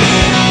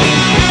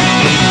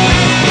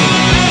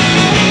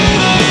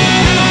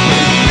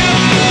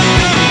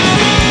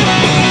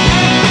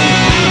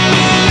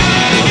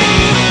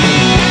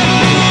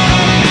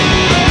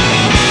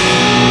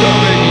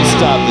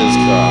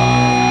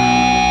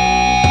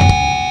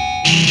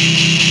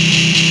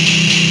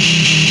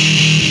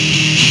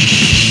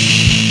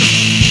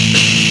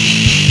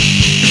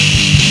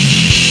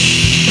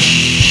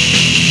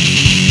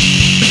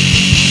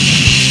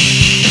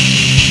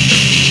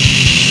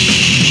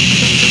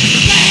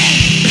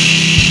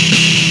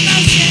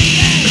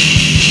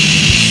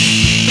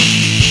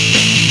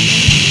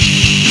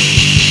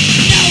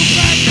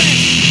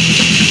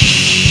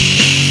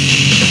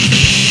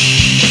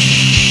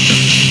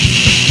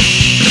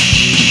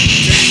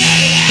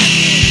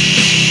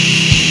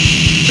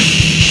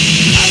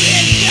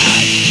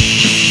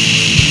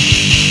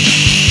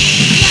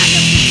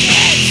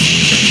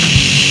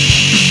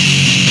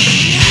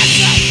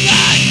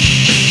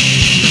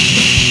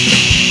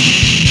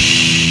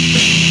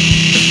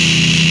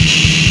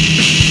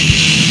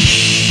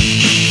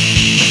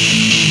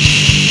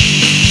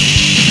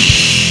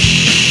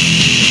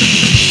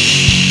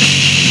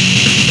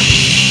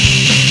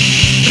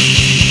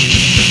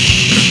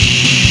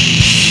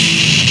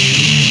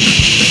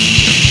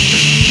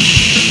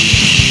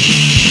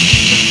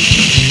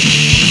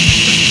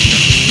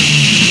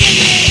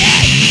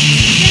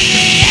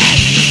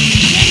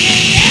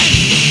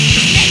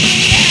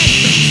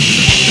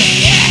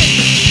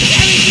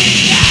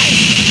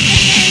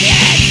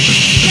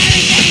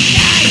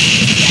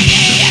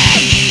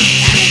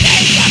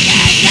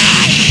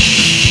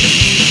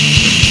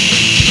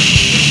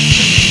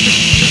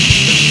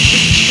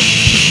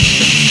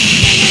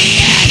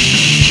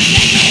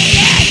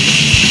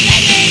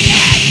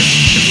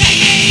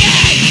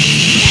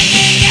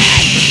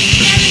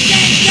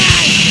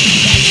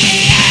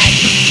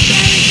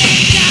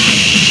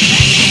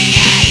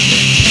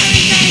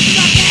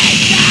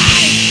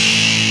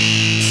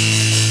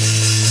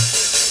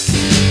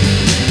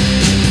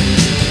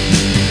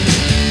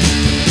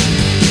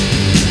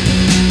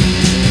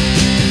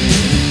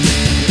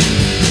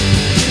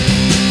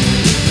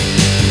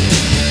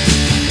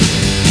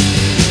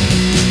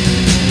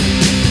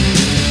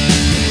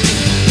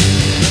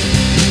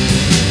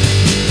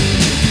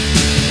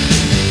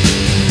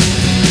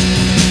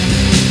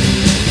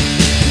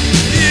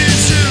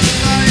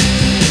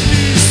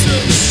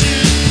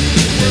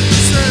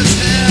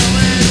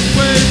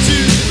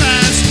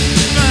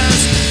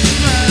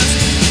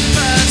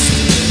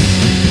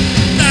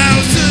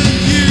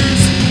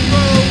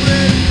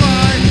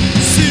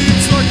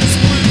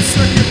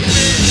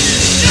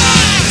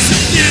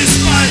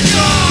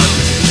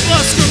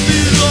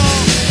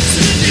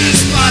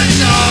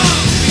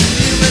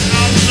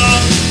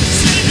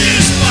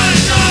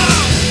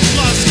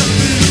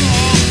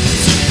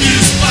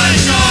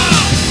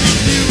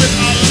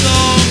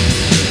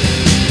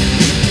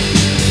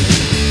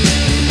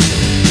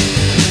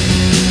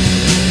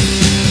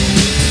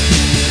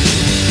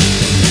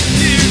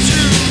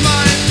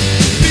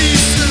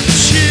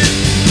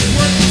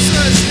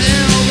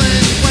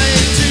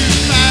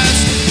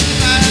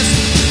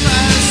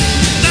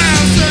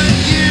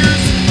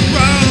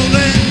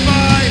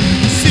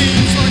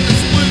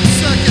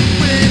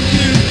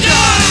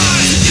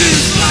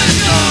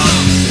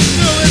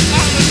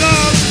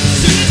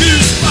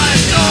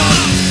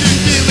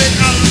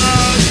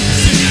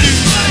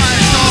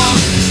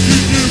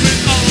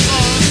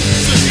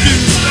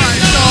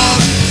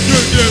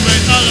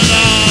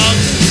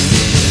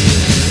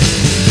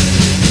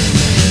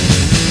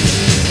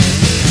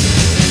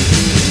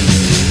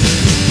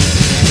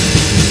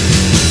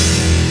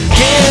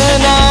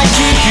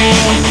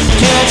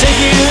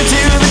 you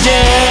to the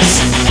dance.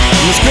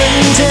 Miss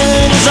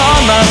Crittenton is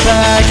on my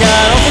back. I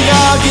don't think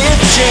I'll get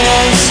the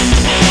chance.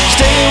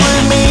 Stay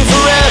with me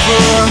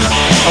forever,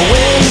 or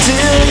wait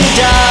until you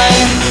die.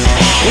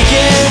 We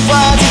can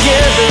fly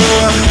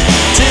together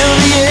till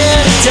the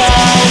end of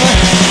time.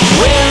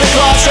 When the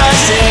clock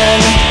strikes 10,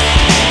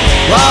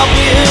 I'll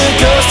be a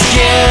ghost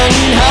again.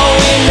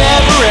 Halloween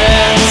never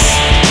ends.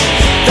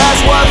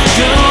 That's what the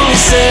ghoulie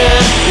said.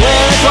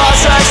 When the clock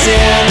strikes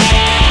 10,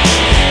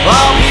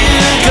 I'll be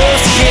a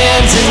ghost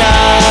again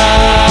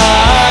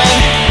tonight.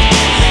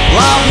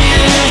 I'll be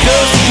a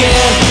ghost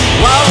again.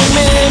 While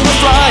remember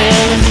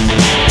flying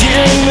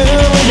during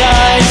moonlit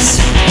nights.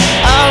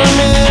 I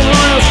remember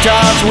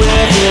rooftops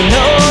with an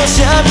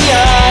ocean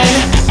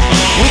behind.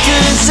 We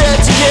could sit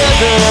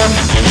together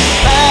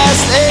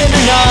past 8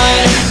 or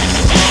 9,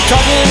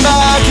 talking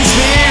about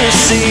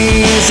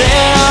conspiracies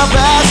and our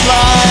past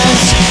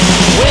lives.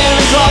 When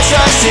the clock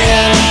strikes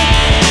 10,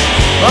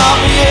 I'll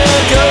be a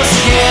ghost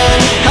again.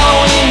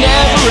 Halloween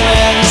never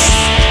ends.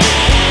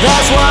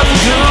 That's what the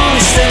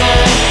ghoulie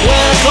said.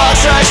 When the clock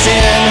strikes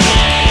 10,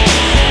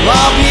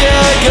 I'll be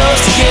a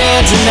ghost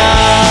again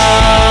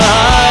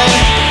tonight.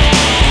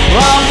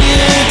 I'll be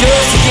a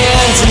ghost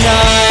again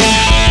tonight.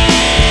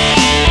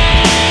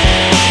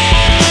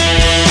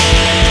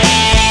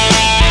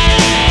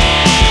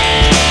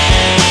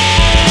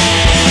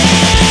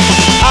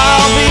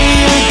 I'll be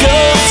a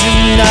ghost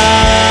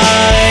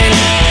tonight.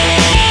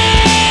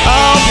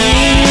 I'll be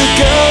a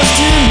ghost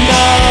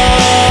tonight.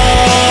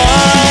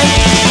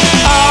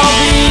 I'll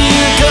be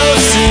a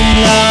ghost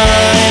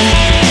tonight.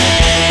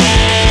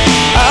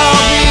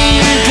 I'll be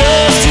a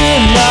ghost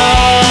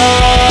tonight.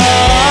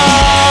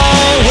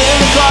 When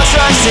the clock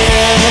strikes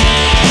 10,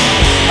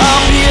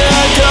 I'll be a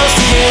ghost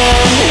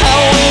again.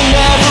 Halloween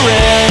never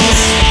ends.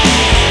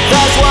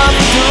 That's what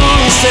the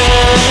ghoulie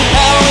said.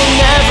 Halloween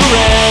never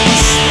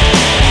ends.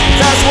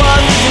 That's what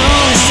the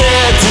ghoulie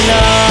said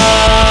tonight.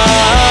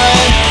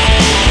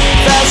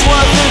 That's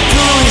what the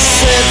ghoulie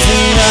said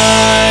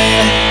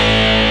tonight.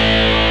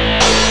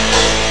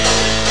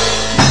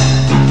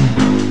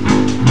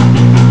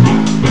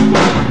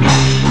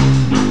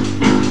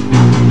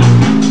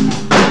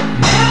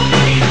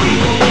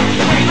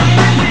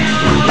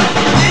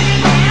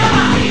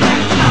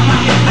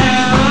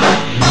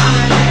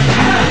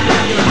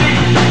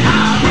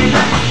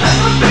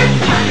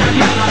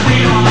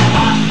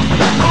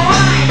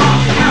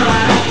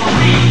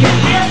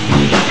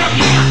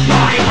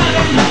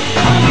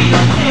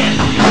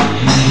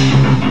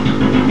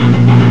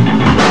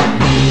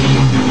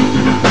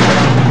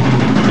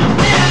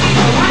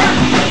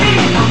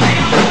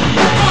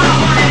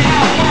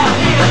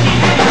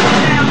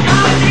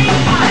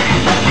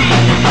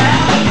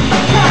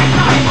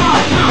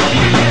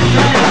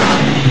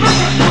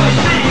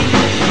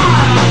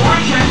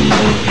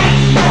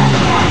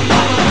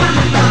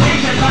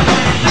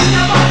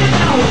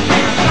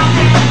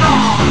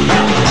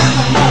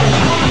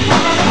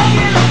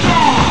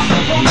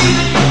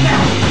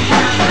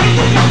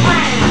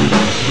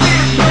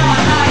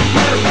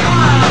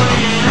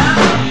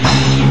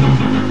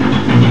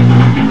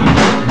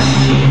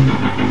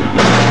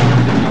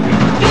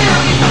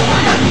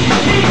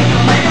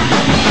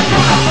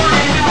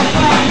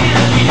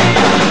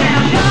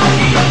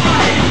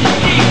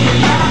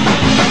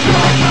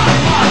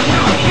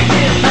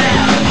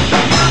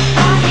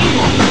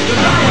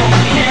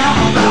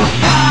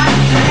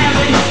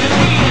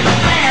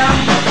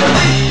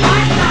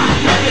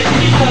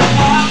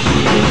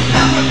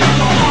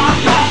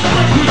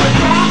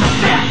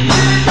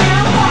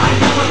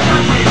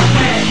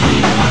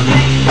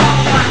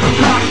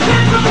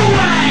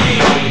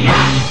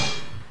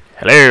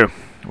 Hello,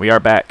 we are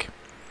back.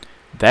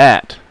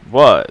 That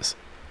was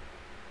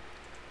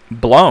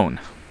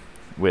Blown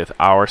with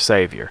Our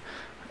Savior.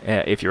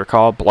 If you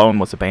recall, Blown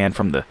was a band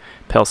from the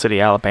Pell City,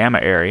 Alabama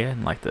area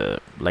in like the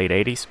late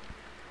 80s.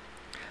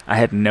 I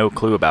had no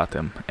clue about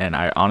them, and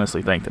I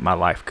honestly think that my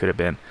life could have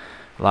been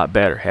a lot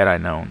better had I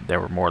known there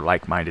were more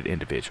like-minded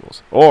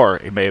individuals. Or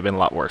it may have been a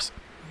lot worse.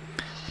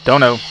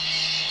 Don't know.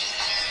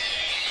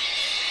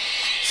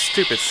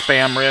 Stupid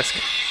spam risk.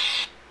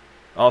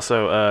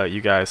 Also, you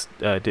guys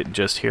didn't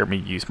just hear me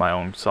use my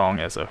own song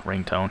as a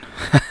ringtone.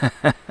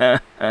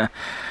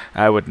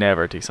 I would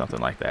never do something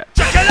like that.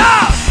 Check it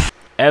out!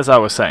 As I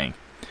was saying,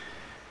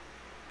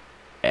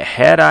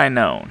 had I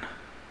known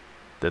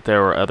that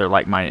there were other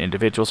like-minded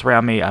individuals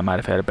around me, I might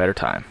have had a better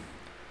time.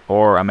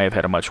 Or I may have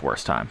had a much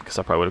worse time, because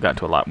I probably would have gotten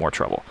into a lot more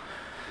trouble.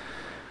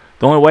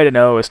 The only way to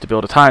know is to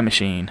build a time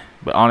machine.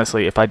 But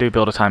honestly, if I do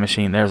build a time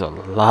machine, there's a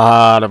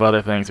lot of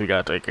other things we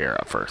got to take care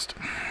of first.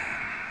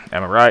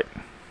 Am I right?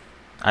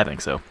 I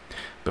think so.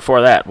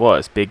 Before that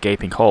was Big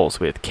Gaping Holes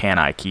with Can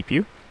I Keep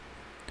You?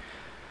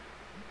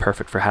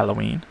 Perfect for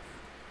Halloween.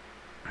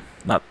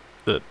 Not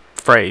the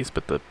phrase,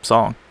 but the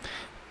song.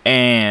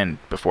 And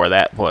before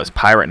that was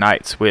Pirate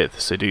Nights with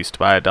Seduced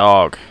by a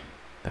Dog.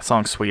 That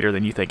song's sweeter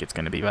than you think it's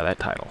going to be by that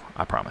title.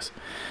 I promise.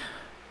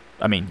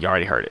 I mean, you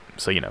already heard it,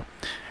 so you know.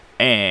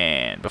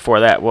 And before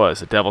that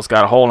was The Devil's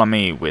Got a Hold on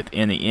Me with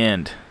In the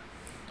End.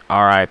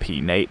 R.I.P.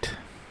 Nate.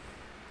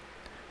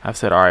 I've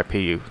said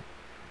RIP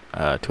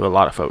to a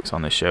lot of folks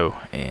on this show,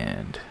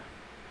 and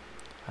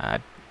I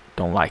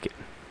don't like it.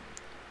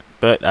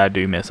 But I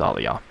do miss all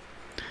of y'all.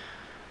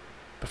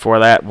 Before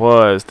that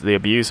was The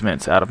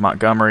Abusements out of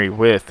Montgomery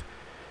with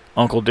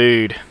Uncle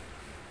Dude.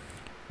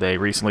 They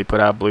recently put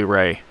out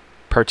Blu-ray.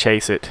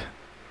 Purchase it.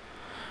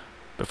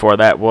 Before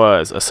that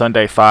was A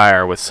Sunday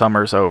Fire with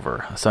Summer's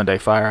Over. A Sunday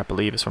Fire, I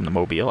believe, is from the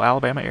Mobile,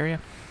 Alabama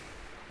area.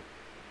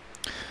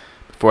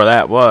 Before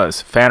that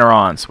was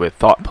Phanerons with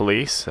Thought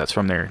Police. That's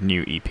from their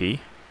new EP.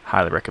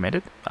 Highly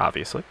recommended,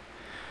 obviously.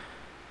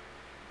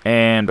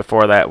 And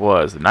before that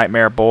was The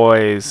Nightmare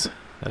Boys.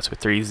 That's with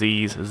 3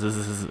 Z's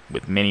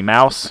with Minnie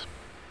Mouse.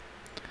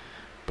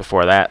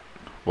 Before that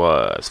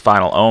was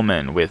Final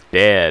Omen with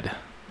Dead,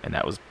 and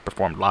that was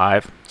performed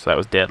live, so that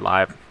was Dead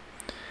live.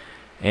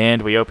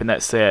 And we opened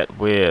that set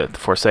with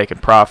Forsaken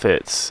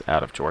Prophets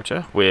out of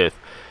Georgia with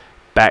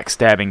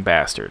Backstabbing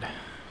Bastard.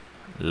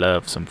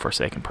 Love some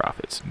Forsaken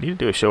Prophets. Need to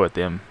do a show with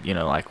them,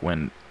 like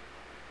when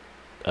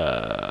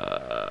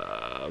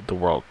the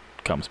world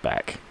comes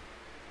back.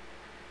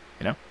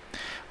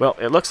 Well,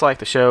 it looks like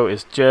the show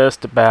is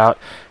just about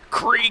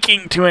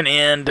creaking to an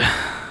end.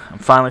 I'm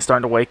finally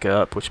starting to wake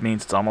up, which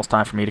means it's almost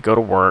time for me to go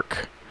to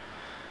work.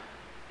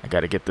 I got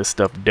to get this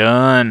stuff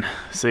done.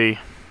 See,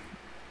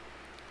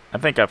 I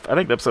think the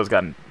episode's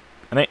gotten.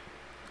 Now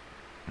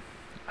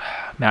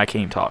I can't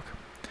even talk.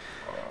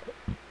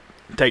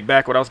 Take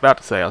back what I was about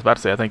to say.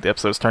 I think the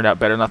episode's turned out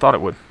better than I thought it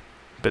would,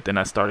 but then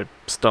I started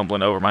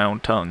stumbling over my own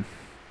tongue.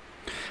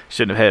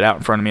 Shouldn't have had it out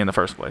in front of me in the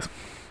first place.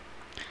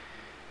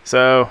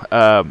 So,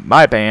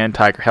 my band,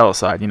 Tiger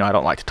Helicide, I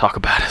don't like to talk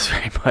about us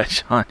very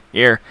much on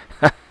here.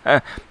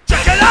 Check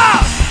it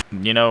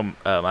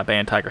out! My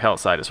band, Tiger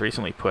Helicide, has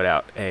recently put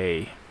out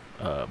a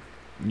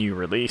new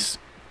release,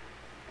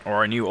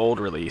 or a new old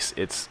release.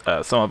 It's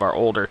some of our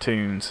older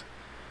tunes.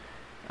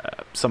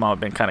 Some of them have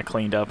been kind of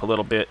cleaned up a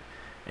little bit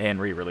and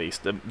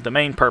re-released. The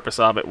main purpose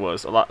of it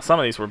was some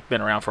of these were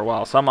been around for a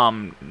while. Some of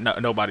them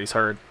nobody's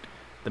heard.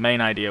 The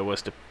main idea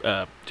was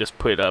to just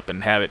put it up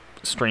and have it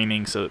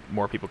streaming so that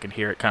more people can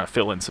hear it, kind of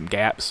fill in some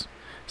gaps.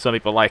 Some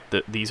people like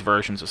these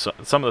versions of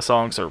some of the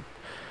songs are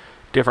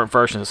different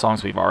versions of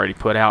songs we've already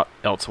put out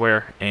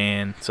elsewhere,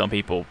 and some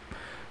people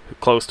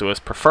close to us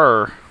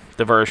prefer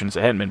the versions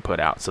that hadn't been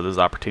put out. So there's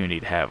an opportunity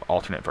to have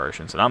alternate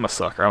versions. And I'm a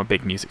sucker. I'm a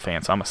big music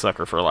fan, so I'm a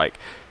sucker for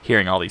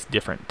hearing all these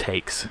different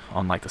takes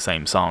on the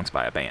same songs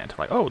by a band.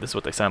 Oh, this is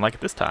what they sound like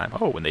at this time.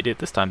 Oh, when they did it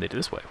this time, they did it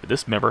this way.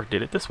 This member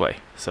did it this way.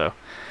 So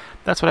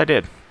that's what I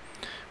did.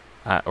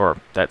 Or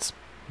that's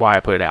why I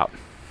put it out.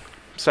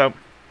 So,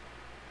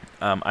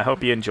 I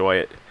hope you enjoy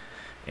it.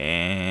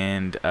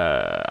 And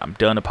I'm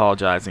done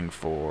apologizing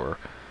for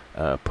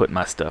putting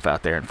my stuff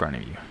out there in front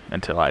of you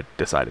until I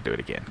decide to do it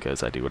again,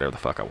 because I do whatever the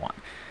fuck I want.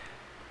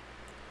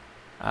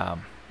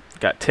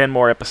 Got 10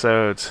 more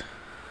episodes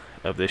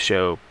of this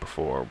show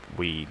before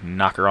we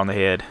knock her on the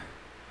head.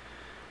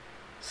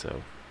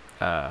 So,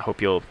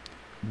 hope you'll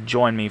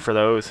join me for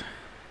those.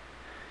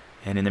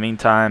 And in the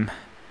meantime,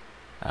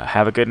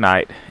 have a good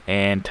night,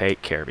 and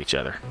take care of each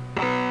other.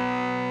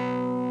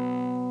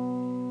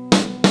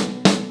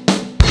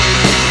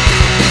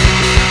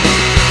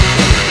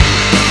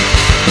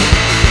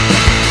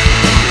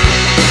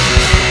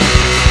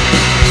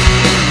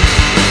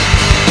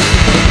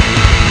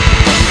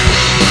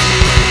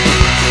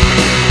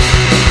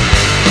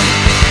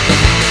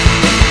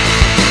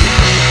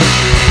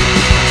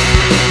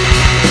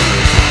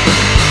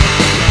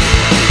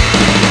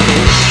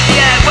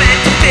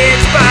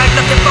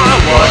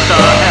 What the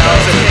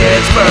hell's in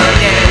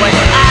Pittsburgh anyway?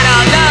 I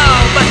don't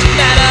know, but you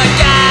met a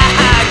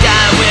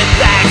guy with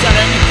bags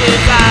underneath his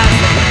eyes.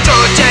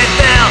 George and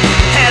Phil,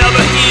 head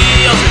over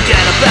heels,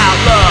 forget about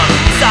love.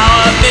 Saw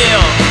a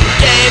bill,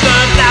 gave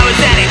her flowers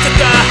and he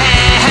took her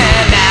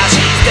hand. Now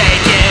she's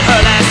taking her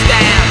last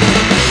stand.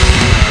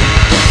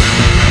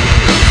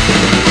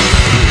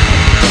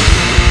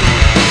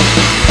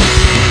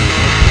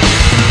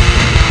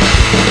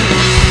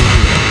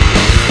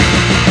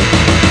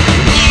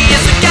 He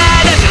is the guy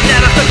that you'll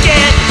never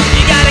forget.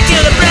 You gotta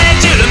kill the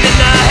branch, you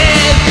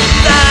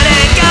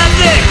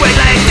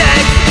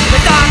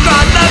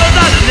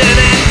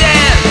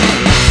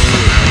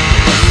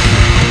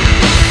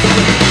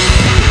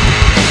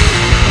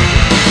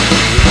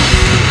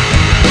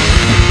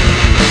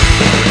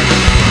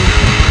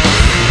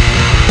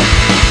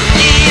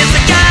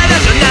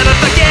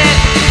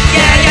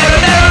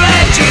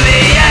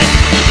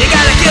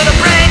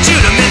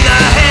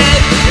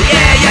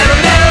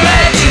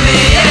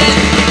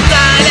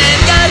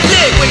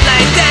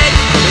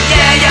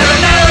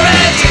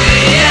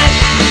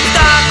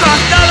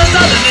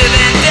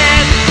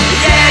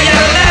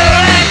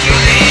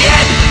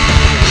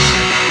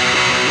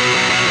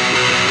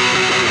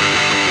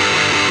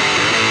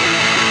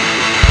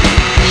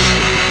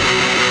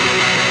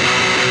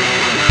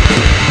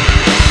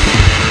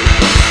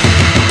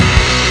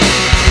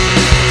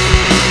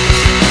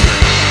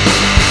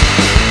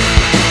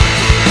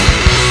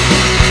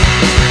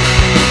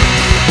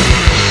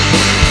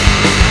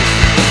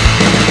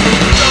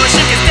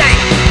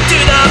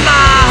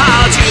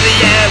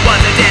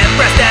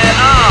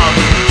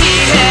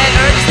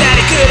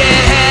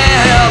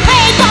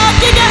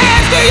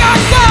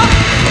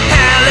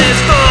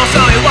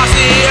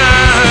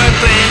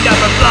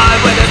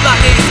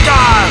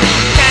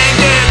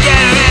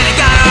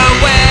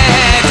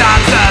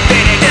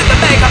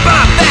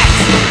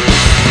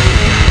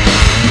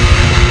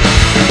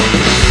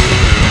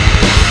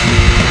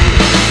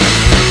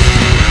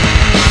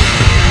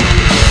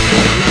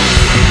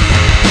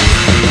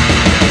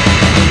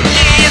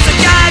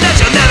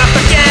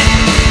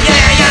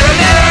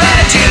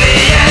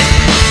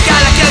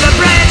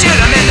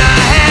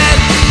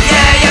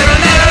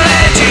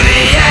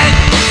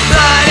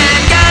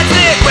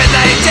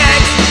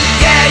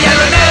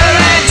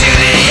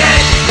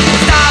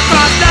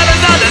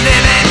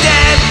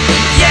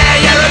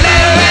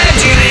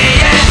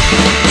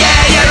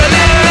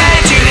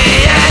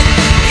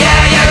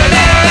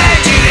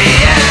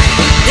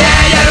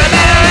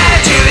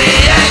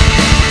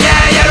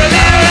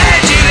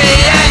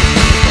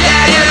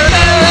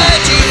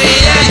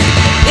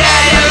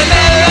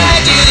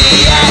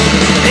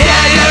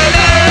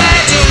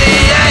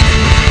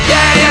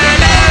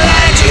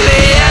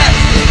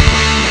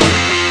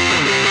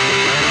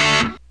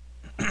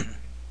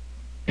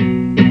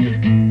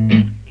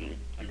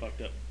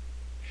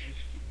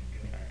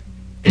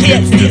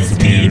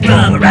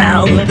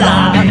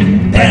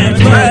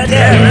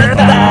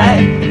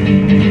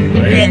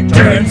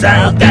turns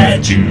out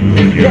that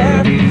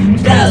Julia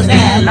does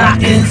get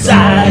locked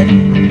inside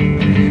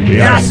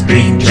the ice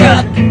cream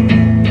truck.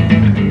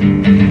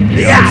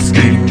 The ice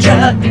cream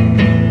truck.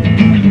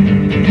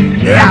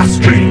 The ice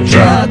cream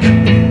truck.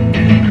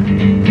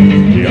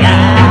 The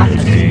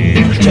ice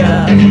cream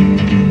truck.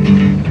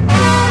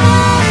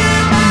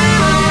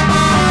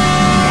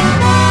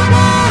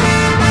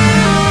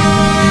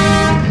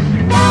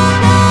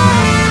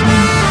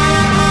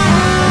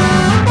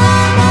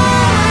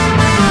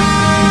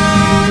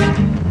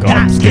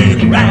 Cops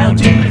came around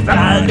to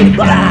find the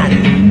body.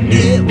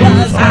 It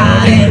was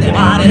hot and they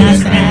wanted a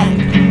snack.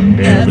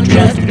 Never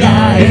trust a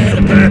guy in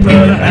a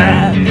purple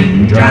hat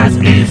who drives a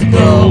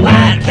musical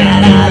white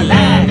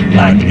Cadillac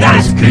like the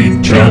ice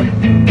cream truck.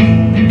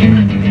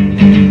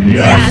 The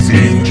ice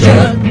cream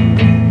truck.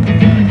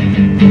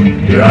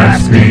 The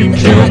ice cream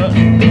truck.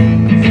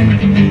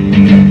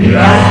 The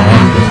ice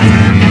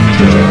cream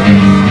truck.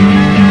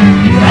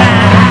 The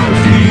ice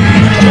cream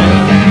truck.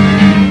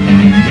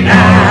 The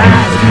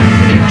ice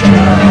cream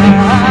truck.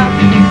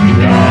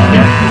 The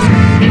ice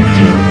cream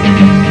truck.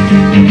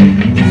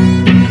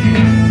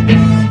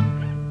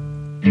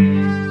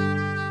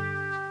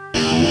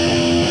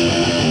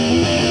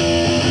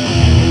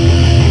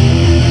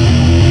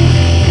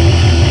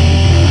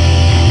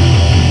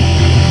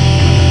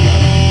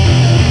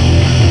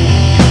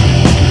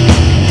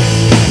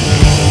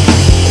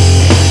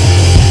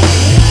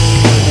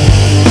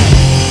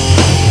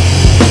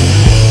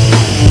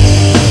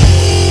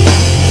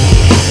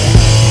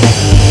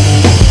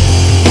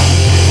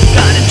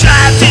 Gonna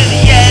drive to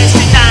the edge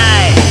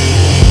tonight.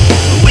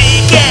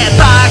 We can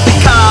park the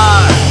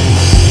car.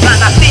 Run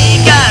my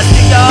fingers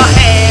through your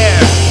hair.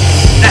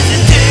 Listen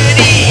to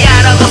the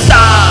animal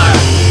star.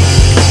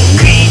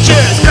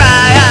 Creatures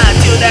cry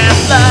until they're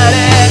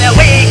flooded, and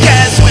we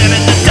can swim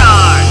in the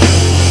dark.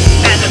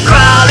 And the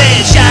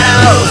crawling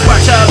shadows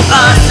worship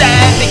us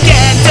and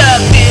begin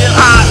to feel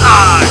our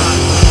art.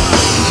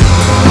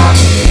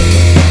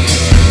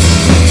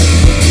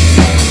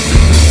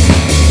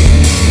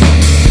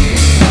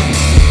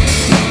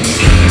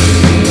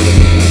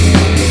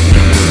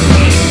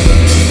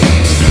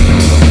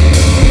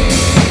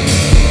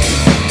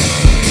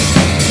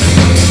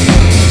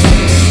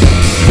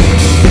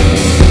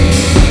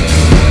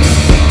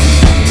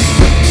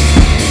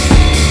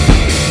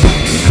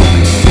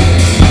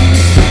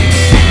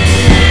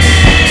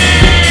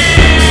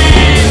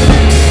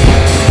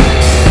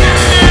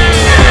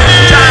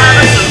 Drive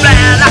us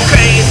around like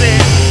crazy,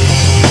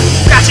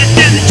 crashing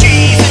through the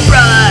trees and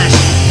brush.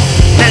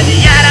 And the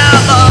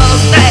animals,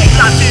 they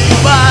climb to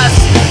us.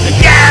 The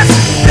gas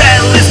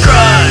pedal is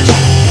crushed.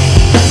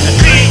 The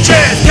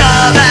creatures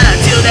come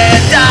until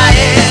they're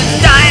dying,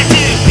 dying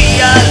to be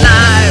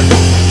alive.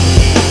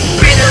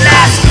 Breathe the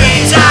last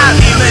screams of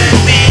human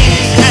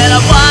beings, and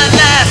a one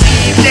last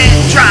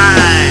evening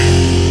drive.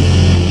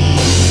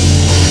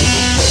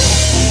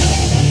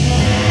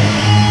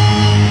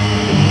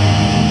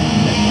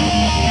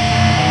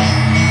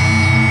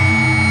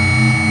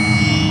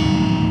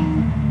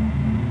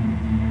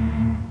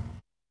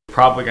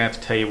 Probably gonna have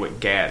to tell you what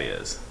GAD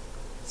is.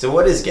 So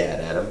what is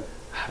GAD, Adam?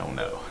 I don't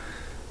know.